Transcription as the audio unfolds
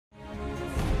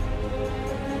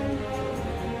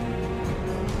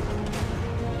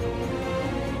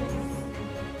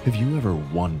Have you ever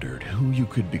wondered who you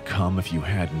could become if you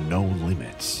had no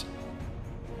limits?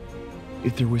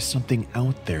 If there was something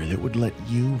out there that would let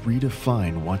you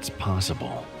redefine what's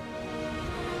possible?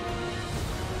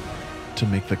 To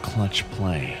make the clutch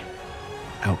play,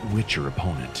 outwit your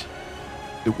opponent.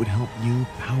 It would help you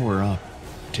power up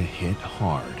to hit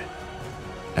hard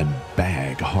and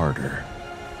bag harder.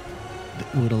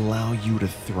 That would allow you to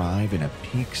thrive in a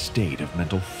peak state of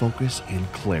mental focus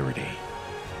and clarity.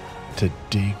 To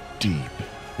dig deep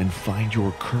and find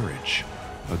your courage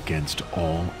against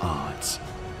all odds.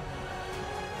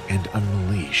 And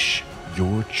unleash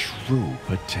your true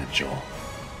potential.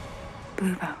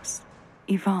 Bluebos,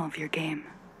 evolve your game.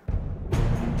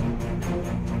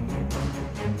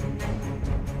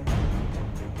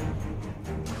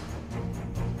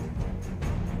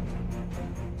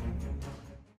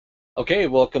 Okay,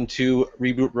 welcome to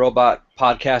Reboot Robot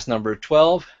podcast number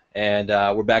 12, and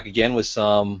we're back again with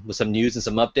some news and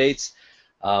some updates.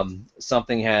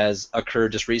 Something has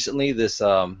occurred just recently this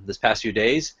past few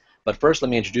days. But first, let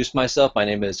me introduce myself. My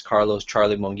name is Carlos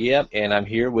Charlie Monguia, and I'm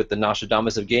here with the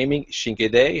Nostradamus of Gaming,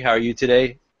 Shinkede. How are you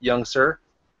today, young sir?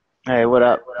 Hey, what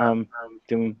up?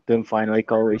 Doing fine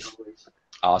like always.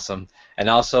 Awesome. And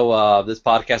also, this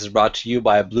podcast is brought to you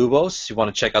by Bluebos. You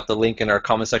want to check out the link in our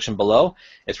comment section below.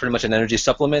 It's pretty much an energy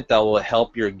supplement that will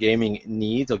help your gaming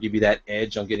needs. It'll give you that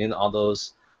edge on getting all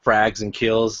those frags and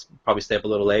kills. Probably stay up a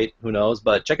little late, who knows?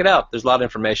 But check it out. There's a lot of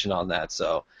information on that.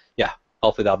 So, yeah,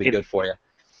 hopefully that'll be good for you.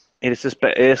 It is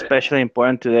especially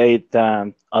important today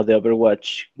that the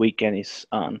Overwatch weekend is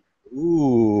on.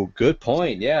 Ooh, good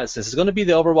point. Yeah, since it's going to be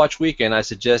the Overwatch weekend, I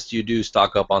suggest you do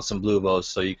stock up on some Bluebos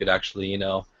so you could actually,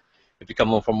 if you come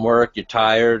home from work, you're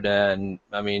tired, and,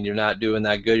 you're not doing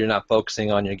that good, you're not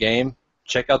focusing on your game,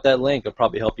 check out that link. It'll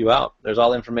probably help you out. There's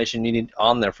all the information you need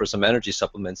on there for some energy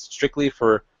supplements, strictly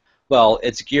for, well,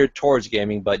 it's geared towards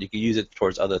gaming, but you can use it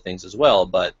towards other things as well.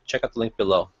 But check out the link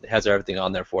below. It has everything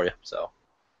on there for you. So,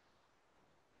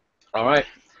 all right.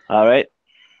 All right.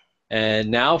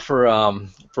 And now for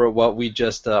what we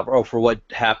just for what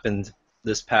happened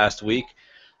this past week.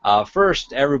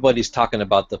 First, everybody's talking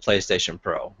about the PlayStation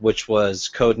Pro, which was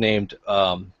codenamed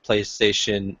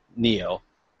PlayStation Neo,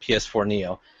 PS4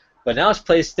 Neo, but now it's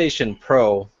PlayStation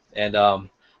Pro, and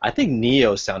I think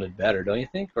Neo sounded better, don't you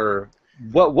think? Or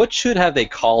what should have they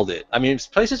called it?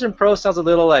 PlayStation Pro sounds a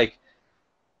little like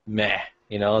meh,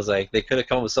 It's like they could have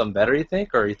come up with something better, you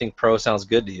think, or you think Pro sounds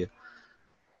good to you?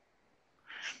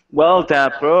 Well,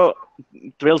 the Pro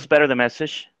drills better the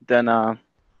message than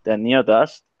Neo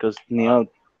does, because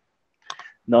Neo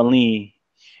not only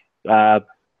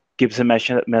gives a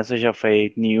message of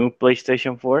a new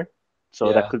PlayStation 4,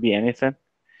 so that could be anything.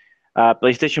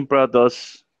 PlayStation Pro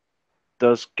does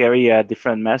carry a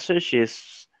different message.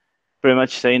 It's pretty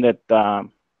much saying that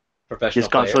this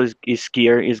console is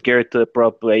geared to the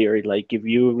pro player. Like, if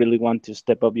you really want to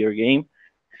step up your game,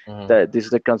 that this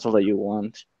is the console that you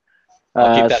want.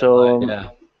 I'll keep that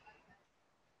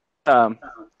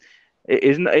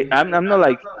in mind, I'm not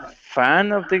like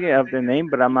fan of the name,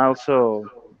 but I'm also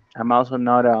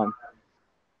not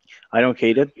I don't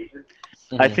hate it.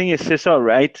 I think it's all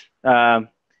right.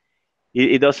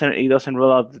 It doesn't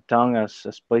roll off the tongue as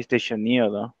PlayStation Neo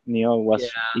though. Neo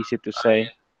was easy to say.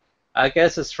 I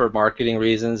guess it's for marketing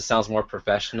reasons. It sounds more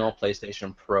professional,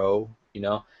 PlayStation Pro,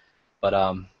 But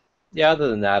other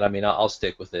than that, I'll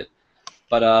stick with it.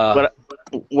 But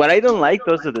what I don't like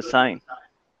is the design.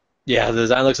 Yeah, the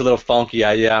design looks a little funky.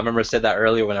 I remember I said that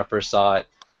earlier when I first saw it.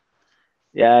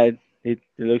 Yeah, it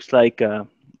looks like well,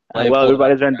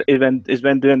 everybody's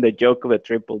been doing the joke of a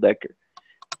triple decker,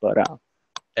 but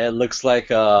it looks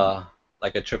like a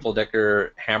triple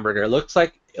decker hamburger. It looks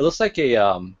like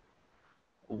a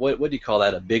what do you call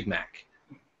that? A Big Mac.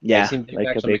 Yeah, Big like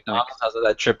Macs a Big Mac. Because of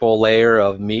that triple layer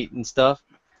of meat and stuff.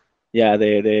 Yeah,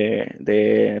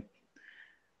 the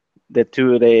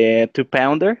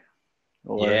 2-pounder.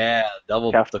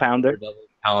 Double half pounder. Double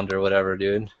pounder, whatever,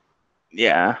 dude.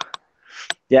 Yeah.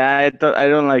 I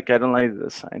don't like the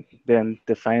design. Then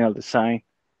the final design.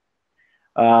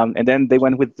 And then they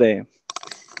went with the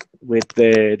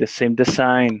same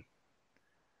design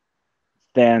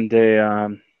than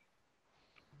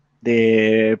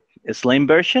the slim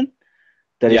version.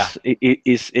 That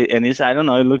is I don't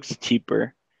know, it looks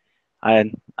cheaper.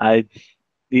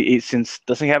 Since it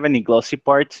doesn't have any glossy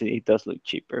parts, it does look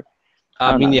cheaper.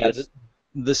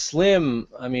 The slim.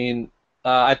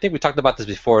 I think we talked about this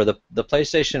before. The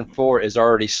PlayStation 4 is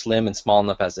already slim and small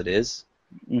enough as it is.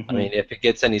 Mm-hmm. If it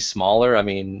gets any smaller,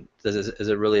 is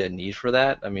it really a need for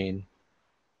that?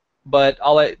 But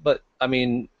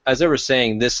as they were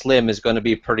saying, this slim is going to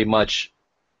be pretty much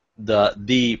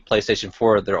the PlayStation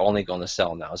 4 they're only going to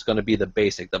sell now. It's going to be the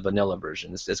basic, the vanilla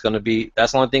version. It's going to be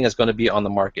that's the only thing that's going to be on the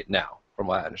market now, from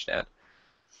what I understand.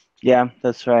 Yeah,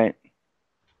 that's right.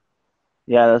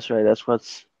 Yeah, that's right. That's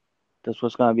what's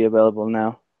gonna be available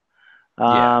now.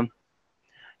 Yeah.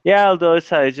 Yeah, although it's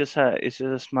just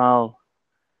a small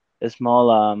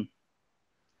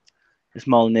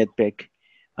nitpick.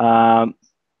 Um,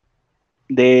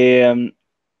 the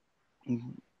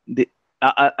the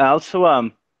I also I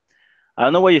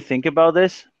don't know what you think about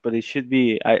this, but it should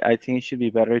be I think it should be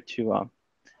better to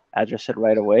address it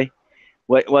right away.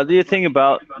 What do you think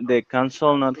about the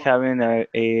console not having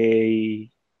a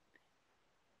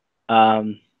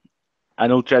um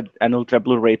an ultra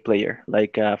Blu-ray player,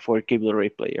 like a 4K Blu-ray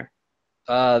player?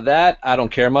 That I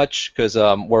don't care much because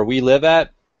where we live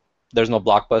at, there's no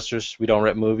blockbusters. We don't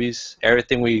rent movies.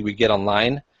 Everything we get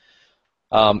online.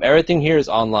 Everything here is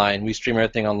online. We stream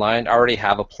everything online. I already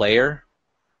have a player,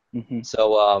 Hmm.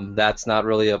 so that's not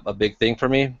really a big thing for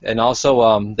me. And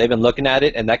also, they've been looking at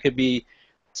it, and that could be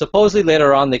supposedly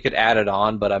later on they could add it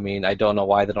on, but I mean I don't know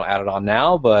why they don't add it on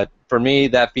now. But for me,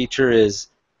 that feature is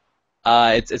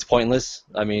it's pointless.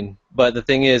 I mean, but the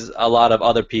thing is, a lot of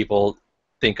other people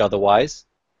think otherwise.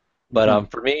 But Hmm.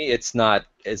 for me, it's not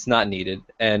needed.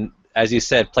 And as you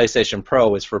said, PlayStation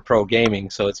Pro is for pro gaming,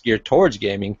 so it's geared towards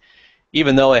gaming.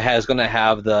 Even though it has going to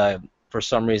have for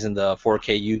some reason, the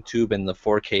 4K YouTube and the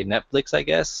 4K Netflix, I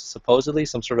guess, supposedly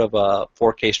some sort of a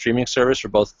 4K streaming service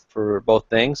for both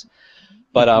things.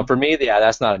 But Hmm. for me, yeah,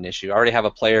 that's not an issue. I already have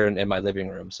a player in my living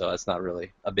room, so that's not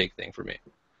really a big thing for me.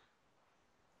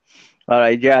 All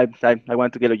right, yeah, I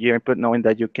want to get your input knowing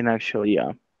that you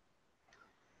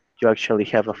actually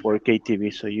have a 4K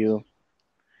TV, so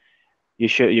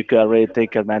you could already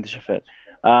take advantage of it.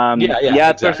 Yeah, yeah, Yeah,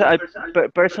 exactly.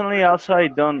 personally also I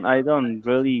don't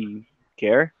really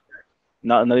care,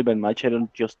 not even much. I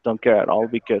don't care at all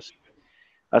because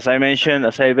as I've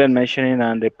been mentioning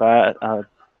on the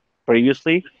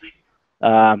previously,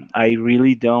 I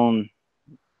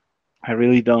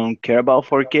really don't care about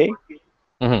 4K.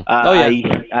 Oh yeah,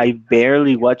 I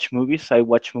barely watch movies. I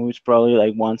watch movies probably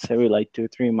like once every like 2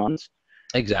 3 months.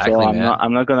 So exactly, I'm not man.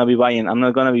 I'm not gonna be buying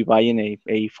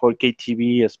a 4K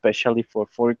TV, especially for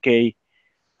 4K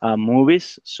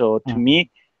movies. So to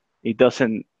me, it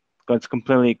doesn't. It's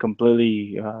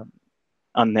completely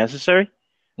unnecessary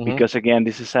Hmm. because again,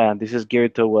 this is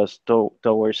geared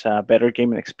towards a better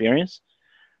gaming experience.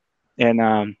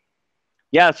 And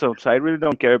yeah, so I really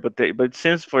don't care. But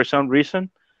since for some reason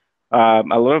a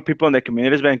lot of people in the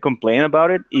community has been complaining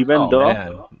about it, even Oh though man,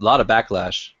 a lot of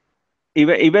backlash.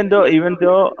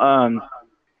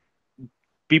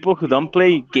 people who don't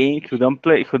play game who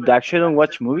actually don't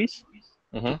watch movies,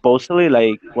 Hmm. supposedly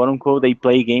like quote unquote they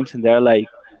play games and they're like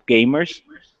gamers.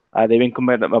 They've been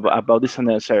complaining about this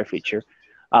unnecessary feature.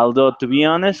 Although to be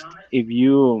honest,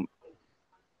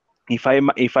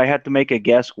 if I had to make a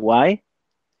guess why,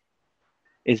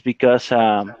 it's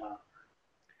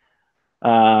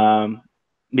um,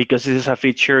 because this is a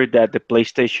feature that the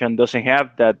PlayStation doesn't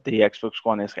have that the Xbox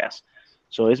One has.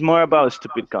 So it's more about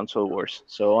stupid console wars.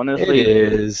 So It honestly,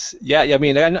 is. Yeah, yeah, I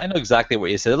mean, I know exactly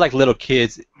what you said. They're like little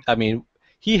kids. I mean,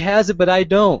 he has it, but I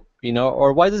don't.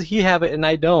 Or why does he have it and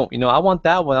I don't? I want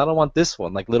that one. I don't want this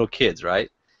one. Like little kids, right?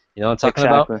 You know what I'm talking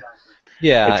about? exactly,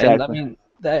 Yeah, and I exactly. mean,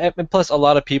 and plus a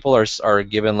lot of people are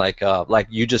given like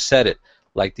you just said it,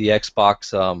 like the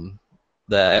Xbox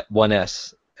the One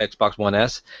S, Xbox One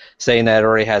S, saying that it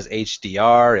already has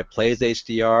HDR, it plays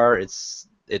HDR,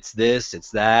 it's this,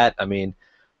 it's that. I mean,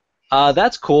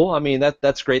 that's cool. I mean,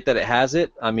 that's great that it has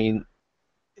it. I mean,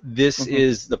 this Hmm.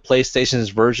 is the PlayStation's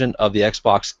version of the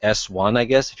Xbox S1, I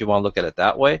guess, if you want to look at it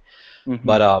that way. Hmm.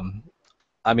 But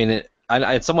I mean,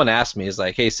 someone asked me, is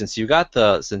like, hey, since you've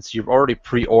already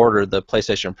pre-ordered the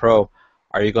PlayStation Pro,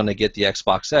 are you going to get the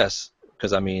Xbox S?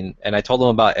 Because I mean, and I told them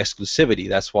about exclusivity.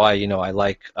 That's why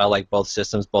I like both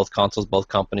systems, both consoles, both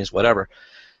companies, whatever.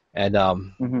 And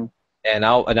Hmm. and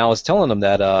I was telling them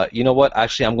that you know what?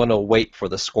 Actually, I'm going to wait for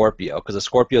the Scorpio because the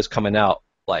Scorpio is coming out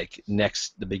like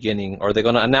the beginning, or they're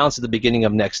going to announce at the beginning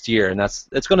of next year, and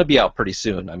it's going to be out pretty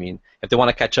soon. I mean, if they want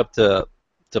to catch up to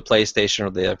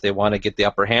PlayStation, or if they want to get the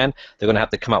upper hand, they're going to have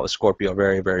to come out with Scorpio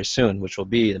very, very soon, which will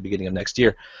be the beginning of next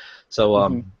year. So,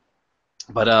 Hmm.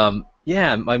 but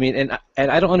yeah, I mean, and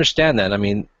I don't understand that. I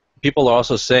mean, people are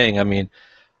also saying, I mean,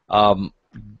 um,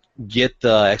 get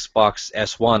the Xbox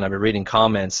S1. I've been reading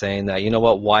comments saying that, you know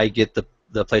what, why get the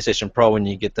PlayStation Pro when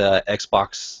you get the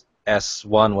Xbox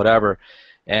S1, whatever.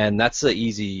 And that's the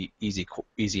easy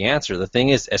answer. The thing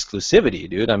is exclusivity,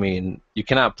 dude. I mean, you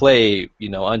cannot play,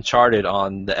 Uncharted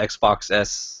on the Xbox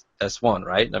S1,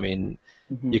 right? I mean,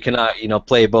 Mhm. You cannot,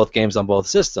 play both games on both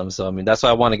systems. So I mean, that's why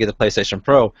I want to get the PlayStation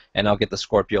Pro, and I'll get the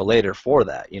Scorpio later for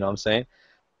that. You know what I'm saying?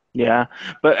 Yeah,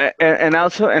 but and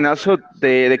also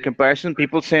the comparison,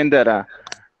 people saying that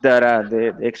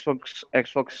the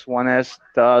Xbox One S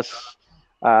does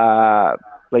uh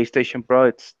PlayStation Pro,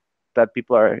 it's that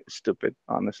people are stupid,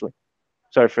 honestly.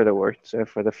 Sorry for the word, sorry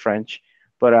for the French,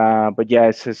 but yeah,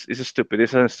 it's a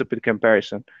stupid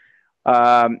comparison.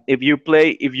 If you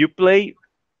play,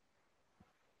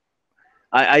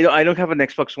 I don't have an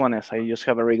Xbox One S. I just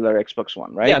have a regular Xbox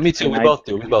One, Yeah, right? me too. And We I both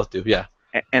do. We both do. Yeah.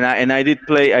 and I did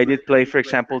play, for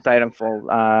example,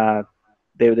 Titanfall,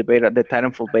 the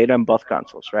Titanfall beta on both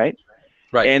consoles, right?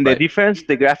 Right. And the Right. difference,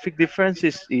 the graphic difference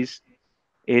is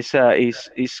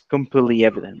completely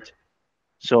evident.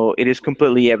 So it is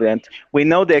completely evident. We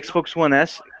know the Xbox One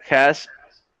S has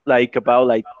like about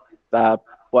uh,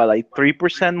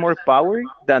 3% more power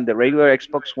than the regular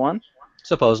Xbox One.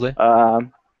 Supposedly.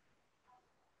 Um,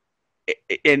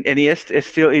 and yes,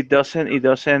 it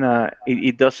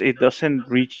doesn't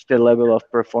reach the level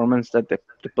of performance that the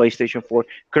PlayStation 4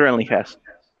 currently has,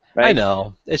 I right?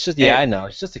 know. It's just And I know.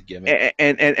 It's just a gimmick.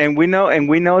 and we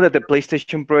know that the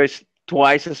PlayStation Pro is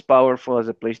twice as powerful as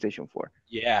the PlayStation 4.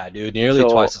 Yeah, dude. Nearly So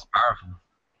twice as powerful.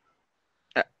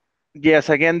 uh, yes,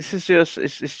 again, this is just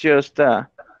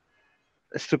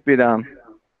stupid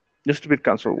stupid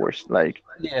console wars, like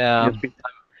Yeah, just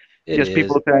it just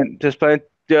people is. trying just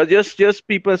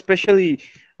people, especially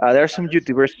there are some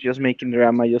YouTubers just making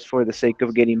drama just for the sake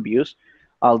of getting views.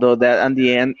 Although that in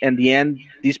the end,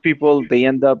 these people, they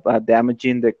end up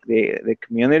damaging the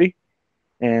community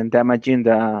and damaging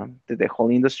the whole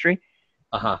industry,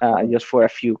 Uh-huh. just for a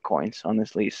few coins.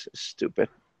 Honestly, it's stupid.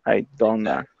 I don't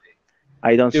uh, Exactly.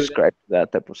 I don't Dude, subscribe to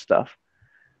that type of stuff.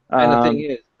 and the thing Um,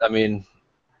 is, I mean,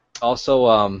 also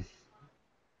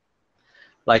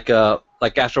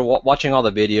like after watching all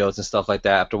the videos and stuff like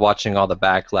that, after watching all the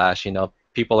backlash,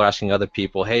 people are asking other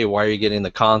people, "Hey, why are you getting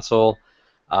the console?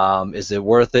 Is it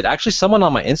worth it?" Actually, someone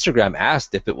on my Instagram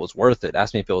asked if it was worth it.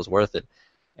 Asked me if it was worth it.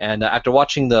 And after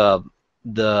watching the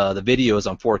videos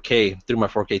on 4K through my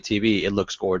 4K TV, it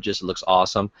looks gorgeous. It looks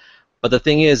awesome. But the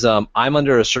thing is, I'm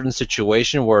under a certain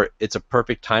situation where it's a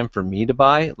perfect time for me to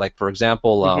buy. Like for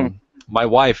example, mhm. my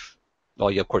wife. Well,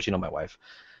 yeah, of course you know my wife.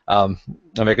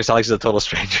 I make her sound like she's a total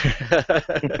stranger.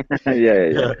 Yeah, yeah,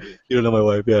 yeah. Yeah, you don't know my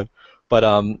wife, yeah. But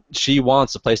she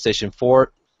wants a PlayStation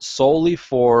 4 solely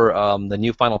for the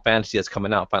new Final Fantasy that's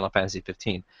coming out, Final Fantasy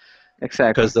 15.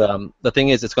 Exactly. Because the thing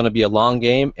is, it's going to be a long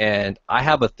game, and I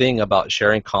have a thing about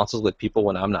sharing consoles with people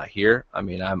when I'm not here. I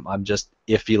mean, I'm just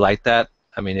iffy like that.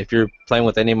 I mean, if you're playing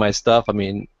with any of my stuff, I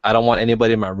mean, I don't want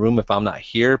anybody in my room if I'm not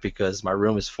here because my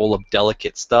room is full of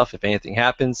delicate stuff. If anything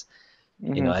happens,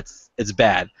 Hmm. it's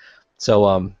bad.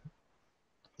 So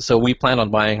so we plan on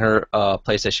buying her a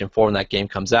PlayStation 4 when that game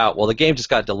comes out. Well, the game just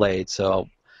got delayed, so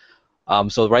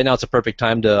right now it's a perfect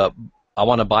time to. I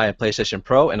want to buy a PlayStation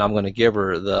Pro, and I'm going to give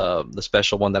her the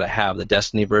special one that I have, the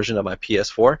Destiny version of my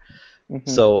PS4. Hmm.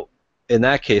 So in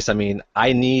that case, I mean,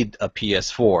 I need a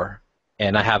PS4,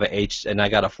 and I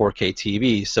got a 4K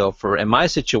TV. So in my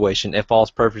situation, it falls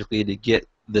perfectly to get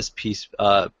this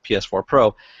PS4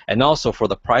 Pro, and also for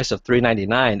the price of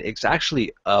 $399, it's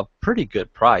actually a pretty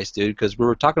good price, dude. Because we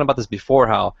were talking about this before,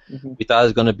 how Hmm. we thought it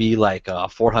was going to be like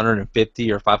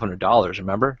 $450 or $500.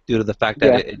 Remember, due to the fact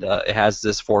that Yeah. it has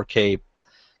this 4K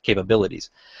capabilities.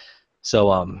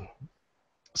 So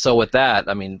so with that,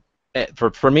 I mean,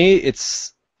 for me,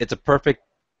 it's a perfect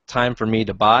time for me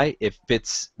to buy. It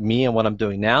fits me and what I'm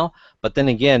doing now. But then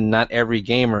again, not every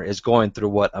gamer is going through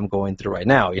what I'm going through right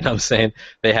now. You know what I'm saying?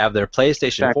 They have their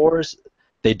PlayStation Exactly. 4s.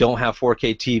 They don't have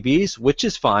 4K TVs, which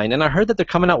is fine. And I heard that they're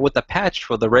coming out with a patch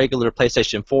for the regular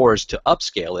PlayStation 4s to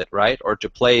upscale it, right? Or to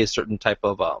play a certain type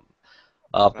of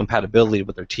compatibility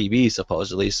with their TV,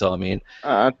 supposedly. So I mean,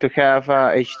 To have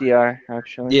HDR,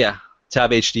 actually. yeah,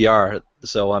 tab HDR.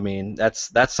 So I mean,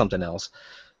 that's something else.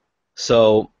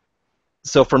 So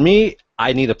so for me,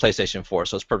 I need a PlayStation 4,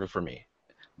 so it's perfect for me.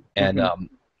 And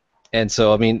Hmm.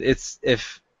 so I mean, it's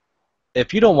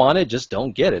if you don't want it, just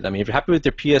don't get it. I mean, if you're happy with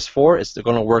your PS4, it's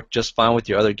going to work just fine with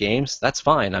your other games. That's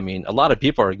fine. I mean, a lot of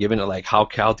people are giving it like, how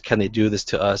can they do this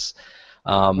to us?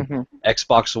 Hmm.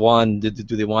 Xbox One, do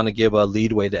they want to give a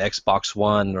leadway to Xbox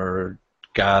One or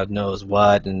God knows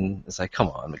what? And it's like, come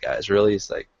on, guys, really? It's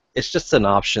like it's just an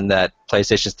option that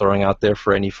PlayStation's throwing out there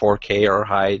for any 4K or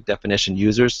high definition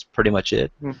users. Pretty much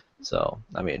it. So,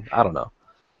 I mean, I don't know.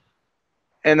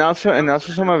 And also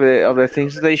some of the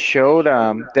things they showed,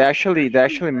 they actually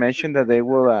mentioned that they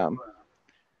will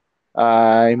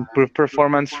improve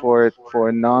performance for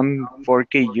non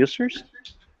 4K users.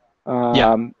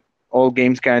 Yeah. Um, all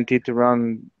games guaranteed to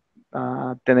run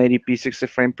 1080p 60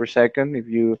 frame per second if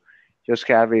you just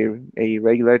have a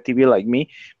regular TV like me.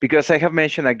 Because I have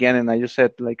mentioned again, and I just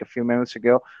said like a few minutes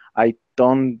ago, I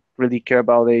don't really care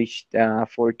about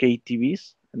 4K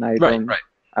TVs, and Right, right.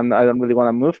 I don't really want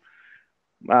to move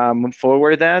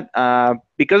forward that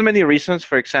because many reasons.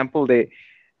 For example, the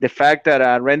fact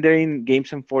that rendering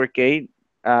games in 4K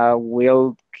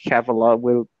will have a lot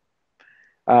will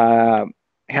uh,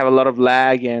 have a lot of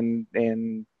lag and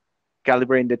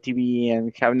calibrating the TV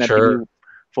and having a TV Sure.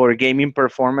 for gaming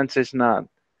performance is not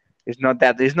it's not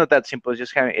that simple.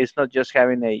 It's not just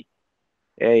having a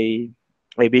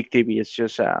a big TV. It's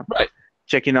just Right.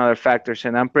 checking other factors,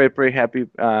 and I'm pretty happy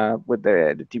with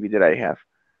the TV that I have.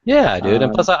 Yeah, dude.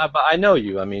 And Um, plus, I know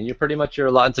you. I mean, you're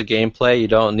a lot into gameplay. You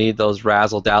don't need those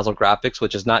razzle dazzle graphics,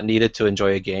 which is not needed to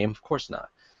enjoy a game. Of course not.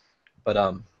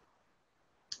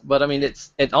 But I mean,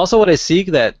 it's and also what I see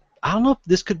that I don't know if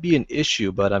this could be an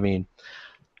issue, but I mean,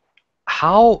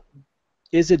 how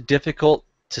is it difficult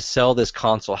to sell this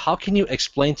console? How can you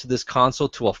explain to this console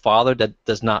to a father that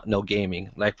does not know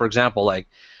gaming? Like for example, like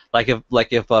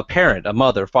if a parent, a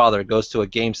mother, father goes to a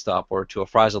GameStop or to a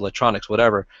Fry's Electronics,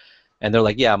 whatever, and they're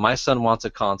like, "Yeah, my son wants a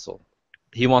console.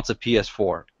 He wants a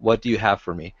PS4. What do you have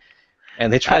for me?"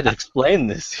 And they try to explain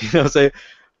this, say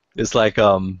it's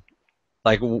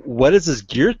like what is this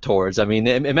geared towards? I mean,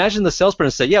 imagine the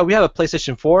salesperson say, "Yeah, we have a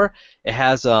PlayStation 4. It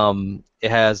has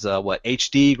what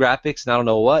HD graphics and I don't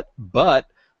know what, but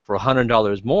for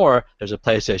 $100 more, there's a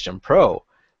PlayStation Pro,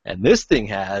 and this thing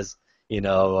has, you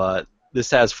know,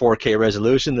 this has 4K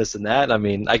resolution, this and that." I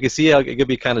mean, I can see how it could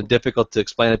be kind of difficult to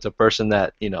explain it to a person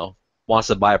that wants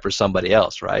to buy it for somebody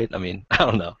else, right? I mean, I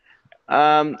don't know.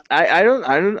 I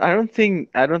don't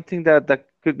think that that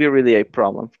could be really a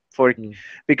problem for Mm.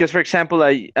 because for example,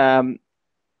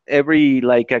 every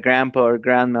like a grandpa or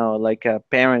grandma or like a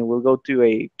parent will go to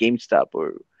a GameStop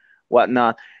or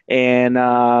whatnot, and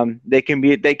they can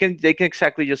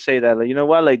exactly just say that, like, you know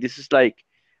what, like this is like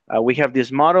we have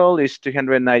this model, it's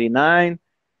 299,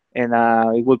 and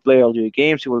it will play all your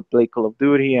games, it will play Call of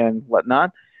Duty and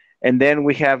whatnot, and then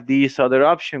we have this other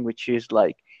option which is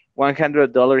like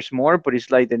 $100 more, but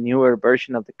it's like the newer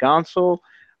version of the console.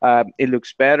 It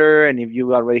looks better, and if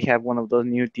you already have one of those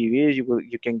new TVs,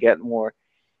 you can get more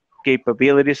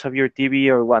capabilities of your TV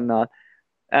or whatnot.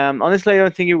 Honestly, I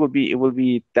don't think it will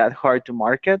be that hard to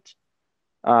market.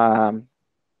 Um,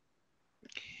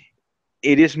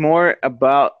 it is more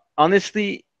about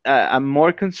honestly, I'm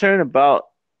more concerned about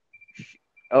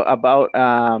about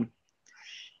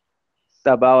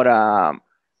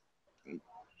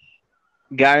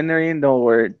garnering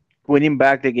or winning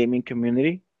back the gaming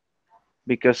community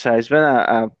because it's been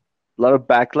a lot of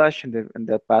backlash in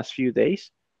the past few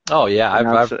days, Oh yeah, and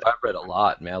also I've read a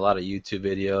lot, man. A lot of YouTube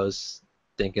videos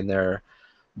thinking they're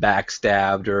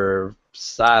backstabbed or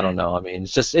I don't know. I mean,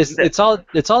 it's just it's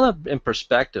all in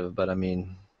perspective, but I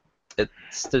mean, I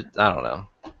don't know.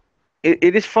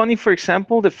 it is funny. For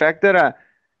example, the fact that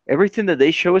everything that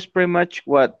they show is pretty much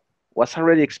what was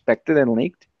already expected and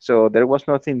leaked, so there was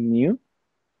nothing new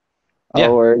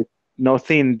Yeah, or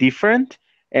nothing different,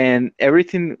 and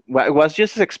everything was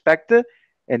just as expected.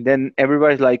 And then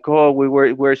everybody's like, "Oh,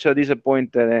 we're so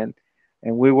disappointed,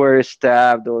 and we were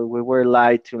stabbed or we were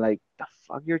lied to." Like, the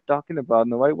fuck you're talking about?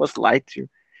 Nobody was lied to.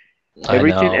 I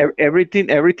know.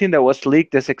 Everything that was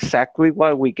leaked is exactly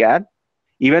what we got.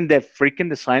 Even the freaking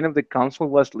design of the console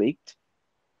was leaked,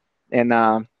 and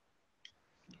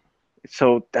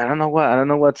so I don't know I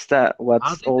don't what's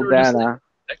think they all were that. just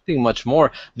expecting much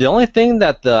more. The only thing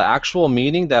that the actual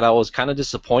meeting that I was kind of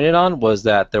disappointed on was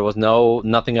that there was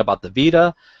nothing about the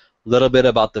Vita, a little bit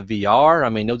about the VR. I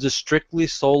mean, it was just strictly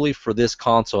solely for this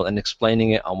console and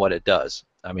explaining it on what it does.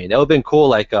 I mean, that would have been cool,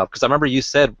 like, because I remember you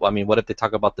said, I mean, what if they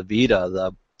talk about the Vita,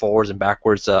 the forwards and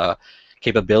backwards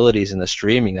capabilities and the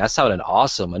streaming? That sounded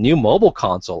awesome. A new mobile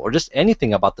console or just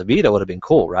anything about the Vita would have been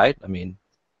cool, right? I mean,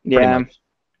 pretty Yeah, much,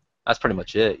 that's pretty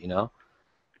much it.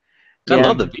 I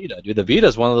yeah, love the Vita, dude. The Vita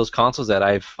is one of those consoles that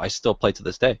I still play to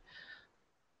this day.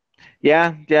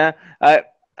 yeah. I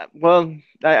well,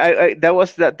 that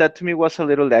was that to me was a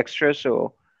little extra,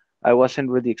 so I wasn't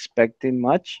really expecting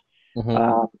much.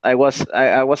 Hmm. I was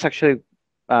actually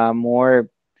more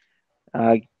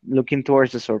uh, looking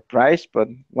towards the surprise, but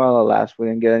well, alas, we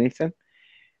didn't get anything.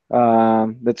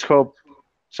 Let's hope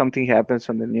something happens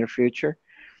in the near future.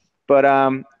 But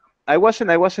I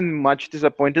wasn't much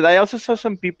disappointed. I also saw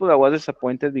some people that was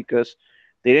disappointed because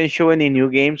they didn't show any new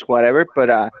games, whatever.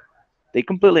 But they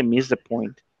completely missed the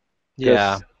point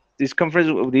Yeah,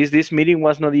 because this meeting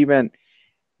was not even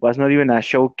a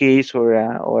showcase or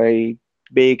a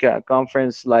big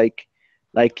conference like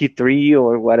like E3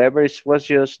 or whatever. It was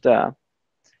just to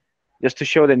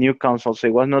show the new console. So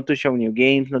it was not to show new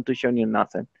games, not to show new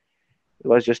nothing. It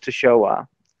was just to show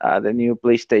the new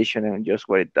PlayStation and just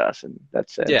what it does, and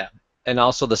that's it. Yeah, and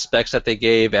also the specs that they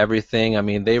gave, everything. I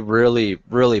mean, they really,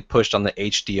 really pushed on the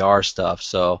HDR stuff.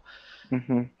 So,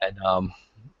 Hmm. and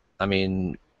I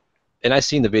mean, and I've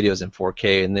seen the videos in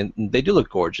 4K, and then they do look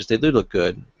gorgeous. They do look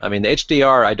good. I mean, the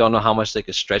HDR, I don't know how much they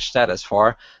could stretch that as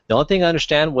far. The only thing I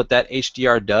understand what that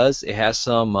HDR does, it has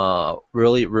some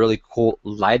really, really cool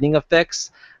lighting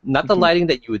effects. Not the Hmm. lighting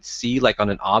that you would see like on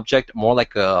an object, more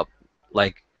like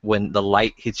when the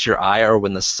light hits your eye or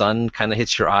when the sun kind of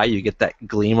hits your eye, you get that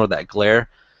gleam or that glare,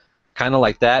 kind of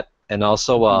like that. And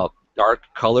also, Hmm. dark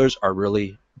colors are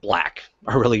really black,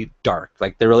 are really dark,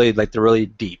 like they're really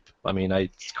deep. I mean,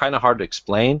 it's kind of hard to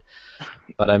explain,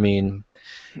 but I mean,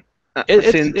 it,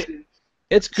 it's Since it,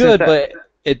 it's since good, but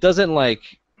it doesn't like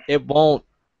it won't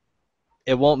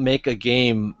it won't make a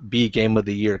game be game of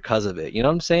the year because of it. You know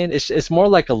what I'm saying? It's more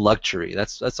like a luxury.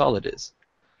 That's all it is.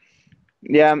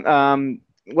 yeah,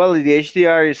 well, the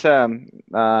HDR is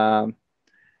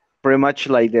pretty much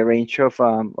like the range of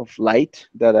light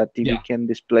that a TV Yeah, can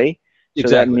display. So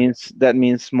exactly. that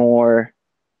means more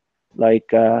like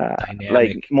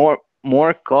Dynamic.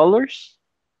 more colors.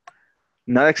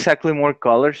 Not exactly more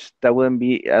colors. That wouldn't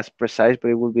be as precise, but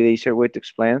it would be the easier way to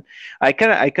explain. I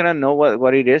kind of know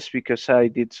what it is because I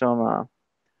did some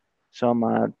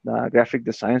graphic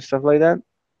design stuff like that.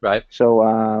 Right? So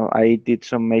I did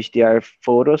some HDR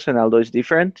photos, and although it's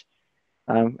different,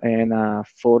 and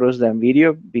photos than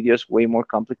video. Video is way more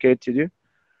complicated to do.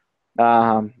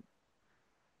 Um,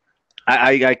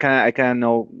 I kind of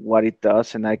know what it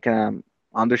does, and I can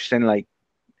understand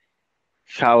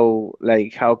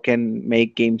how can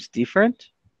make games different.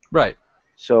 Right.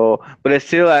 So, but it's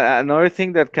still another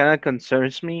thing that kind of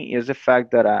concerns me is the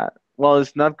fact that well,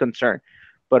 it's not concern,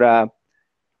 but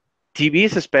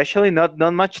TVs especially not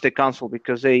much the console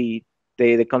because the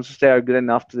consoles they are good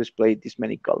enough to display this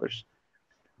many colors.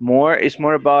 More it's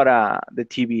more about the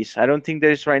TVs. I don't think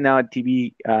there's right now a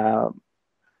TV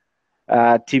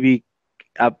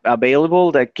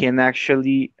available that can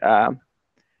actually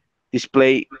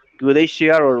display good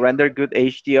HDR or render good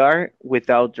HDR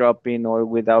without dropping or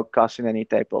without causing any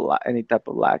type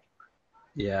of lag.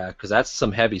 Yeah, because that's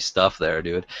some heavy stuff there,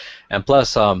 dude. And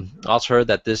plus, I also heard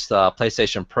that this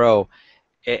PlayStation Pro,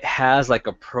 it has like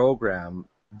a program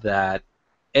that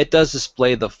it does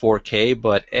display the 4K,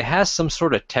 but it has some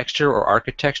sort of texture or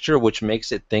architecture which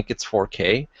makes it think it's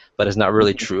 4K, but it's not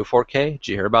really Mhm. true 4K. Did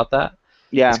you hear about that?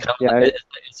 It's Yeah, kind of like, yeah,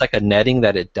 it's like a netting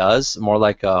that it does, more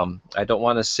like I don't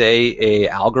want to say a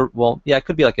algor. Well, yeah, it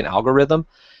could be like an algorithm.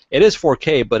 It is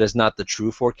 4K, but it's not the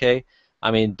true 4K.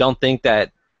 I mean, don't think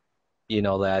that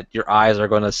that your eyes are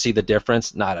going to see the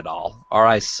difference. Not at all. Our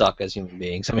eyes suck as human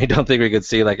beings. I mean, don't think we could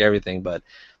see like everything, but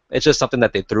it's just something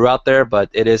that they threw out there. But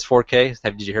it is 4K.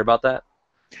 Did you hear about that?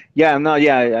 yeah. No,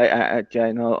 yeah, yeah,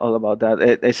 I know all about that.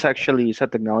 It's a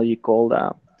technology called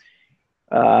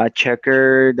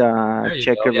There you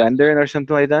go. checker Yeah. rendering or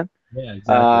something like that. Yeah.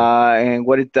 Exactly. And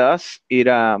what it does,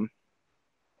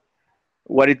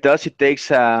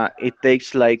 it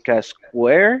takes like a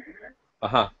square, Uh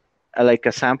huh. like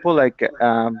a sample, like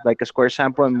a square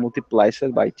sample, and multiplies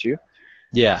it by two.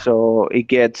 Yeah. So it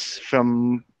gets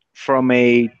from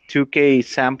a 2K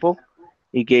sample,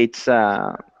 it gets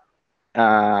it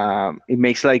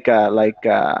makes like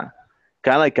a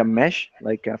kind of like a mesh,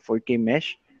 like a 4K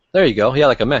mesh. There you go. Yeah,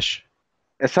 like a mesh.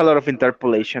 It's a lot of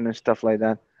interpolation and stuff like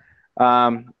that.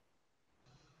 Um,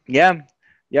 yeah,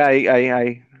 yeah,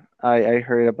 I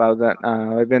heard about that.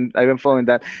 I've been following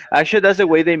that. Actually, that's the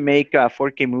way they make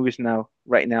 4K movies now,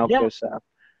 right now, Yeah. because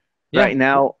Yeah.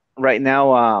 right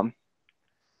now,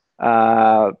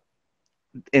 uh,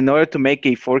 in order to make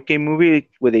a 4K movie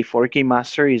with a 4K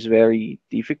master is very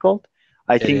difficult.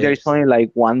 I It think there is is. only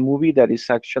like one movie that is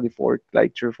actually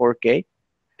like true 4K.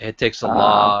 It takes a Uh,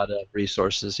 lot of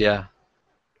resources. Yeah.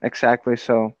 exactly.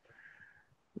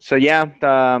 So yeah,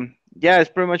 yeah, it's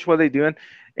pretty much what they're doing,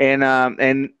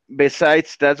 and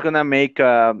besides, that's gonna make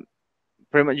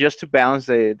pretty much just to balance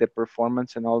the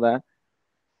performance and all that,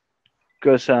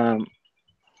 because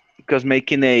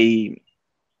making a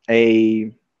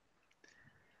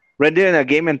rendering a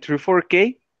game in true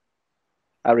 4K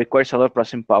requires a lot of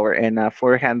processing power, and a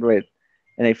 400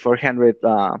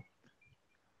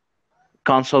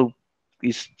 console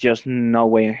is just no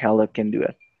way in hell that can do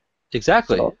it.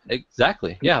 Exactly. So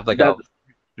Exactly. Yeah. Like that a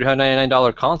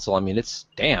 $399 console. I mean, it's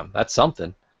damn. That's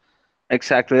something.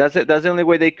 exactly that's the only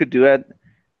way they could do it.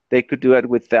 They could do it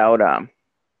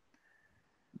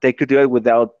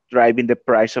without driving the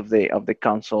price of the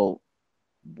console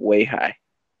way high.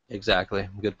 Exactly.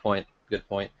 Good point. Good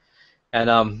point. And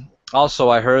also,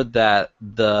 I heard that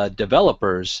the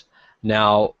developers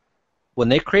now, when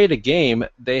they create a game,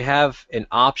 they have an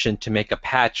option to make a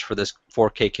patch for this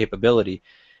 4K capability.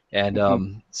 And Hmm.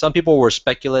 some people were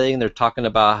speculating, they're talking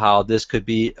about how this could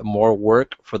be more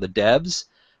work for the devs.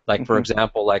 Like, for Hmm.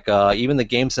 example, like even the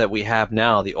games that we have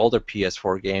now, the older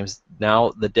PS4 games,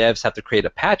 now the devs have to create a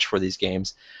patch for these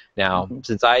games. Now, Hmm.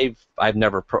 since I've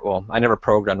never well, I never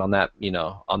programmed on that,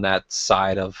 on that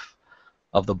side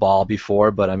of the ball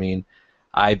before, but I mean,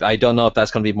 I don't know if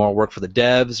that's going to be more work for the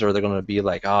devs, or they're going to be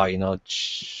like, oh,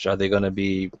 are they going to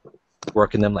be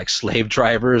working them like slave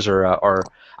drivers, or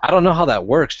I don't know how that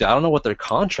works. I don't know what their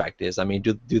contract is. I mean,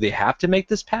 do they have to make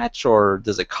this patch, or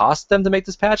does it cost them to make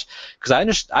this patch? Because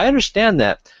I understand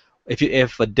that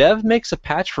if a dev makes a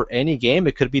patch for any game,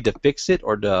 it could be to fix it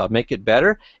or to make it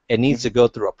better. It needs to Hmm. go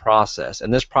through a process,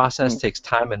 and this process Hmm. takes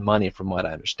time and money, from what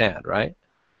I understand, right?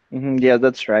 Hmm. Yeah,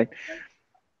 that's right.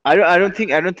 I don't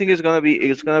think it's gonna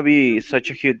be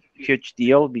such a huge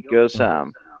deal because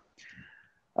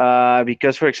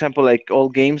for example, like all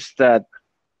games that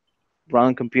run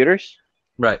on computers,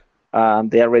 Right.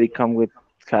 they already come with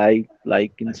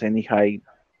insanely high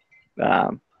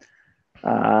um,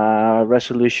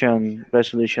 resolution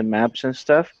maps and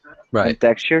stuff Right. and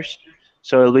textures.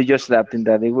 So it'll be just adapting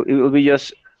that. It will be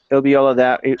just it'll be all of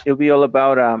that. It'll be all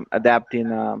about adapting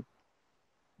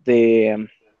the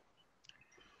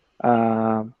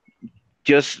um,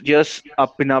 just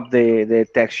upping up the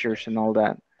textures and all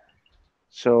that.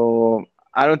 So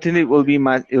I don't think it will be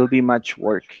much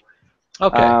work.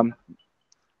 Okay. Um,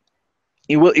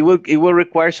 it will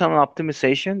require some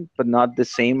optimization, but not the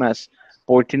same as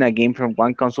porting a game from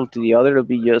one console to the other. It'll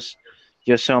be just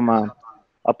some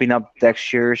upping up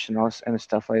textures and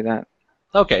stuff like that.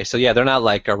 Okay, so yeah, they're not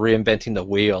like reinventing the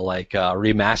wheel, like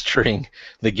remastering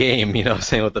the game,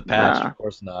 saying with the patch. Nah, Of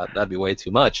course not. That'd be way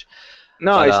too much.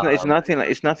 no, But it's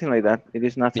nothing like that. It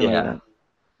is nothing like yeah, that.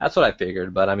 that's what I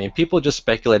figured. But I mean, people just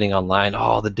speculating online.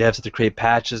 Oh, the devs have to create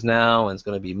patches now, and it's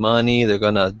going to be money. They're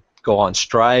going to go on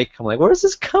strike. I'm like, where's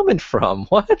this coming from?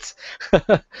 What?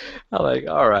 I'm like,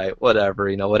 all right,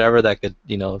 whatever. Whatever that could,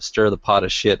 stir the pot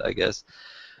of shit, I guess.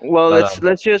 Well, But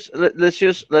let's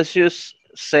just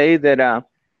say that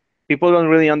people don't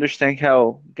really understand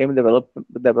how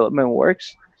development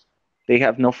works. They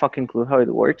have no fucking clue how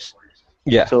it works.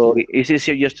 yeah, So it's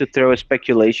easier just to throw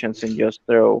speculations and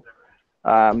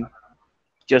um,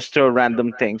 just throw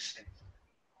random things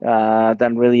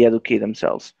than really educate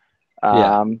themselves.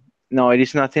 yeah. No, it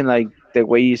is nothing like the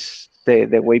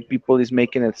way people is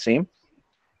making it seem.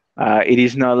 It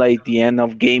is not like the end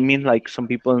of gaming, like some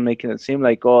people are making it seem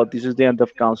like, oh, this is the end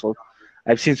of console.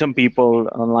 I've seen some people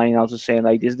online also saying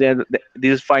like this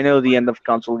is finally the end of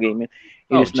console gaming.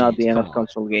 It Oh, is not geez, the end come of on.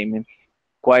 console gaming.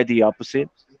 Quite the opposite.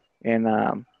 And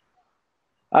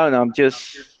I don't know,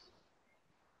 just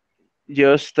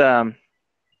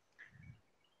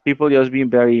people just being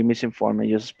very misinformed and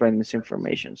just spreading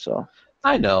misinformation. So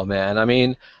I know, man. I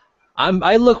mean,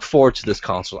 I look forward to this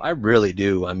console. I really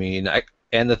do. I mean,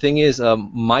 and the thing is,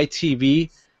 my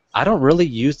TV, I don't really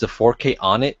use the 4K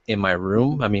on it in my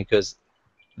room. mhm, I mean, because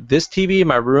this TV in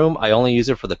my room, I only use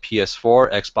it for the PS4,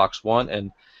 Xbox One,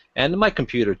 and my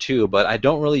computer too. But I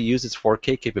don't really use its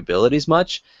 4K capabilities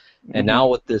much. And mhm. now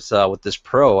with this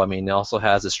Pro, I mean, it also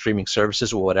has the streaming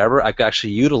services or whatever. I could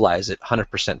actually utilize it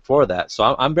 100% for that.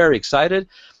 So I'm very excited.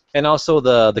 And also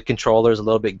the controller is a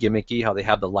little bit gimmicky. How they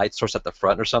have the light source at the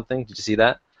front or something. Did you see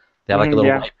that? They have like a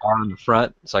little Yeah, white bar on the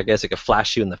front, so I guess it could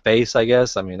flash you in the face. I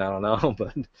guess. I mean, I don't know,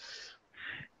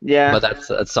 yeah, but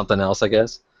that's something else, I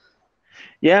guess.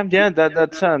 yeah.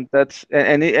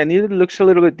 And it looks a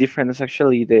little bit different. It's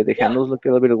actually the Yeah, handles look a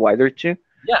little bit wider too,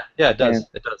 yeah, yeah. It and does.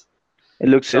 It does. it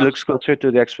So looks closer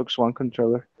to the Xbox One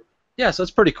controller. yeah, so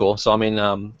it's pretty cool. So I mean,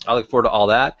 I look forward to all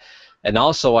that. And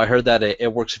also, I heard that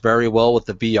it works very well with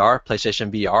the VR, PlayStation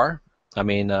VR. I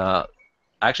mean,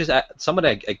 actually, somebody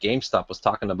at GameStop was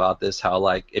talking about this. How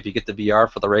like if you get the VR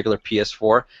for the regular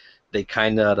PS4, they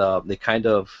kind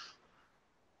of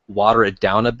water it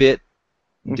down a bit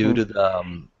due Hmm. to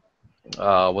the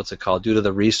what's it called? Due to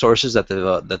the resources that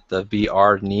the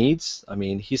VR needs. I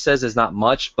mean, he says it's not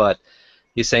much, but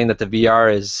he's saying that the VR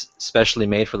is specially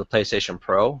made for the PlayStation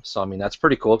Pro. So I mean, that's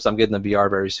pretty cool because I'm getting the VR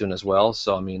very soon as well.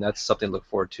 So I mean, that's something to look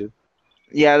forward to.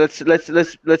 Yeah, let's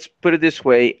put it this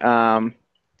way.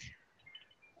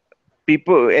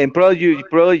 People and probably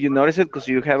you notice it because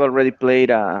you have already played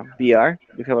VR.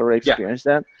 You have already Yeah. experienced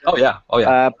that. Oh yeah. Oh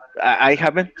yeah. Uh, I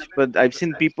haven't, but I've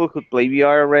seen people who play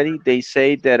VR already. They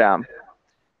say that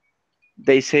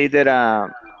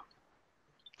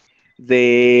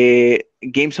they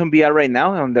games on VR right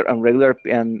now on regular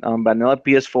and on vanilla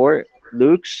PS4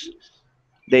 looks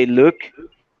they look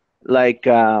like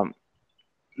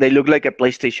a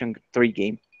PlayStation 3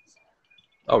 game,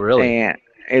 Oh, really? and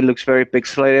it looks very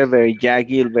pixelated, very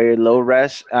jaggy, very low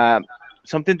res.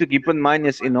 Something to keep in mind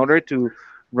is in order to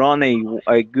run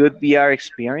a good VR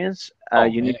experience, Oh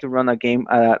you man, need to run a game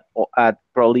at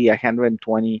probably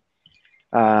 120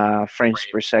 frames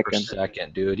per per second.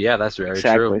 second, dude. Yeah, that's very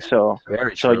true. Exactly. So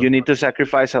Very so true. you need to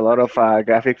sacrifice a lot of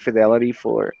graphic fidelity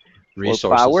for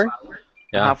Resources. power,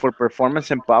 Yeah. for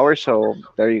performance and power. So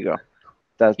there you go.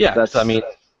 Yeah, 'cause I That's mean,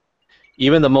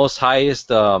 even the most highest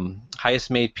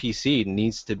made PC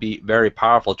needs to be very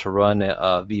powerful to run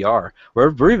VR.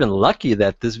 We're even lucky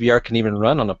that this VR can even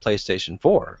run on a PlayStation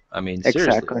 4. I mean,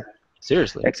 seriously, exactly.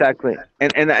 seriously. Exactly,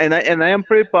 and I am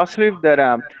pretty positive that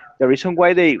the reason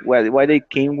why they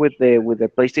came with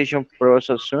the PlayStation Pro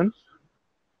so soon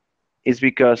is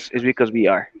because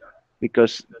VR,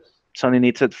 because Sony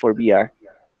needs it for VR.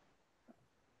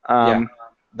 Yeah, Um,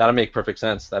 that'll make perfect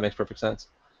sense. That makes perfect sense.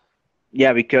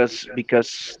 yeah, because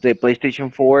the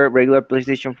PlayStation 4, regular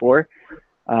PlayStation 4,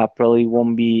 probably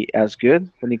won't be as good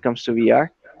when it comes to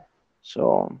VR.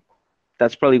 So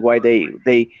that's probably why they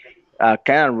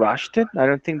kind of rushed it. I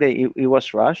don't think it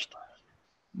was rushed,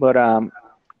 but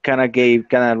kind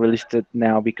of released it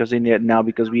now because they need it now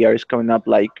because VR is coming up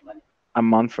like a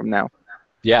month from now.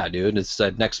 Yeah, dude, it's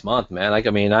next month, man. Like,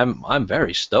 I mean, I'm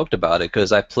very stoked about it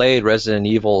because I played Resident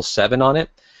Evil 7 on it.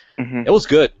 Hmm. It was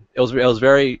good. It was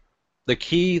very. The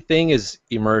key thing is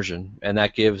immersion, and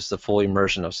that gives the full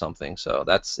immersion of something. So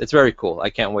it's very cool. I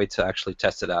can't wait to actually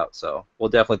test it out. So we'll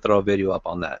definitely throw a video up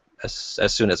on that as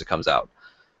soon as it comes out.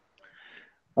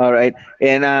 All right,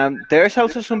 and there's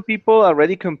also some people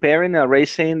already comparing, already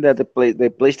saying that the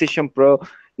PlayStation Pro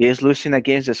is losing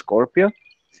against the Scorpio,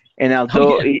 and Oh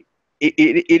although yeah,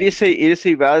 it is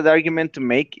a valid argument to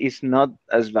make, it's not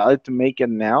as valid to make it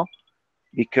now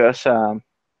because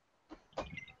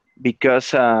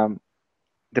because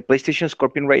the PlayStation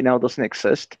Scorpion right now doesn't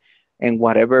exist, and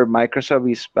whatever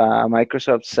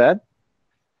Microsoft said,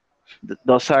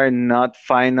 those are not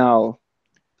final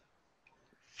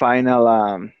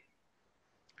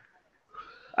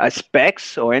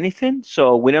specs or anything.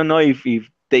 So we don't know if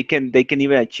they can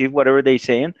even achieve whatever they're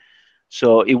saying.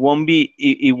 So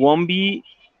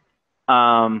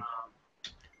um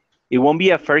it won't be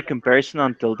a fair comparison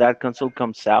until that console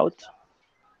comes out.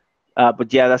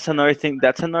 But yeah, that's another thing.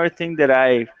 That's another thing that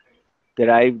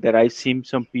I've seen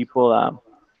some people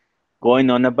going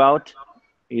on about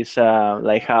is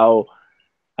like how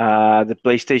the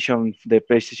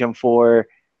PlayStation 4,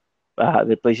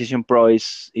 the PlayStation Pro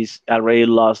is already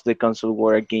lost the console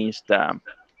war against the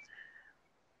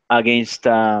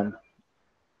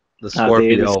the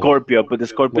Scorpio, Scorpio, but the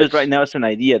Scorpio which right now is an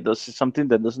idea. This is something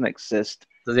that doesn't exist.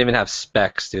 doesn't even have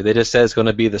specs, dude. They just said it's going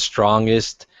to be the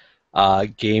strongest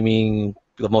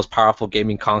the most powerful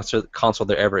gaming console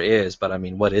there ever is. But I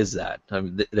mean, what is that? I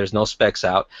mean, there's no specs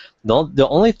out. The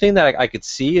only thing that I could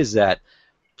see is that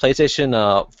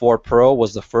PlayStation 4 Pro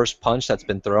was the first punch that's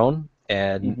been thrown,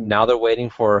 and Hmm. now they're waiting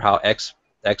for how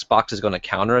Xbox is going to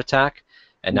counterattack.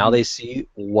 And now Hmm. they see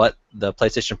what the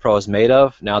PlayStation Pro is made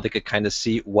of. Now they could kind of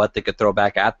see what they could throw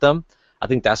back at them. I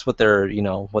think that's what they're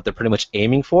pretty much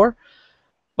aiming for.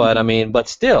 But I Hmm. mean, but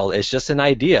still, it's just an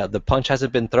idea. The punch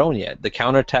hasn't been thrown yet. The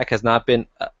counterattack has not been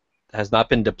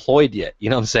deployed yet. You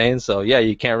know what I'm saying? So yeah,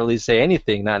 you can't really say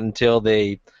anything not until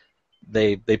they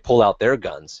pull out their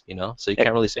guns. So you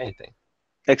can't really say anything.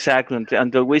 Exactly.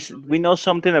 Until we know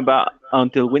something about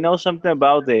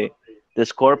the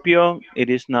Scorpio, it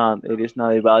is not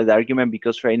a valid argument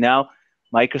because right now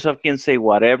Microsoft can say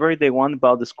whatever they want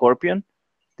about the Scorpio,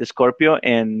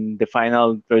 and the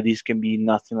final release can be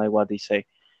nothing like what they say.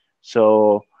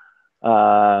 So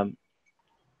um,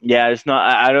 yeah, it's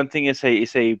not. I don't think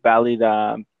it's a valid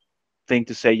thing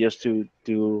to say just to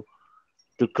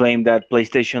claim that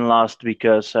PlayStation lost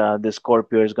because the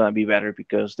Scorpio is gonna be better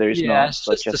because there is Yeah, no it's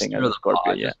such just a to thing as stir a the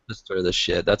Scorpio pot, yet. just to stir the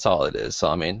shit. That's all it is. So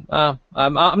I mean, I'm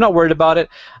not worried about it.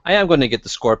 I am going to get the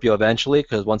Scorpio eventually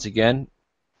because once again,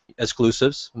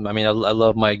 exclusives. I mean, I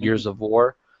love my Hmm. Gears of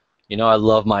War. I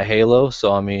love my Halo.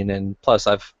 So I mean, and plus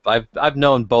I've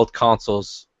known both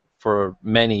consoles for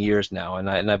many years now, and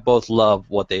I both love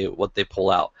what they pull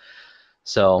out.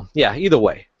 So yeah, either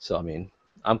way. So I mean,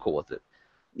 I'm cool with it.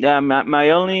 Yeah,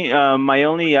 my only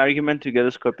argument to get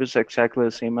a Scorpio is exactly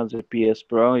the same as the PS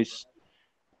Pro. Is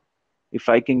if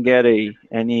I can get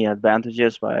any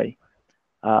advantages by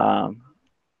um,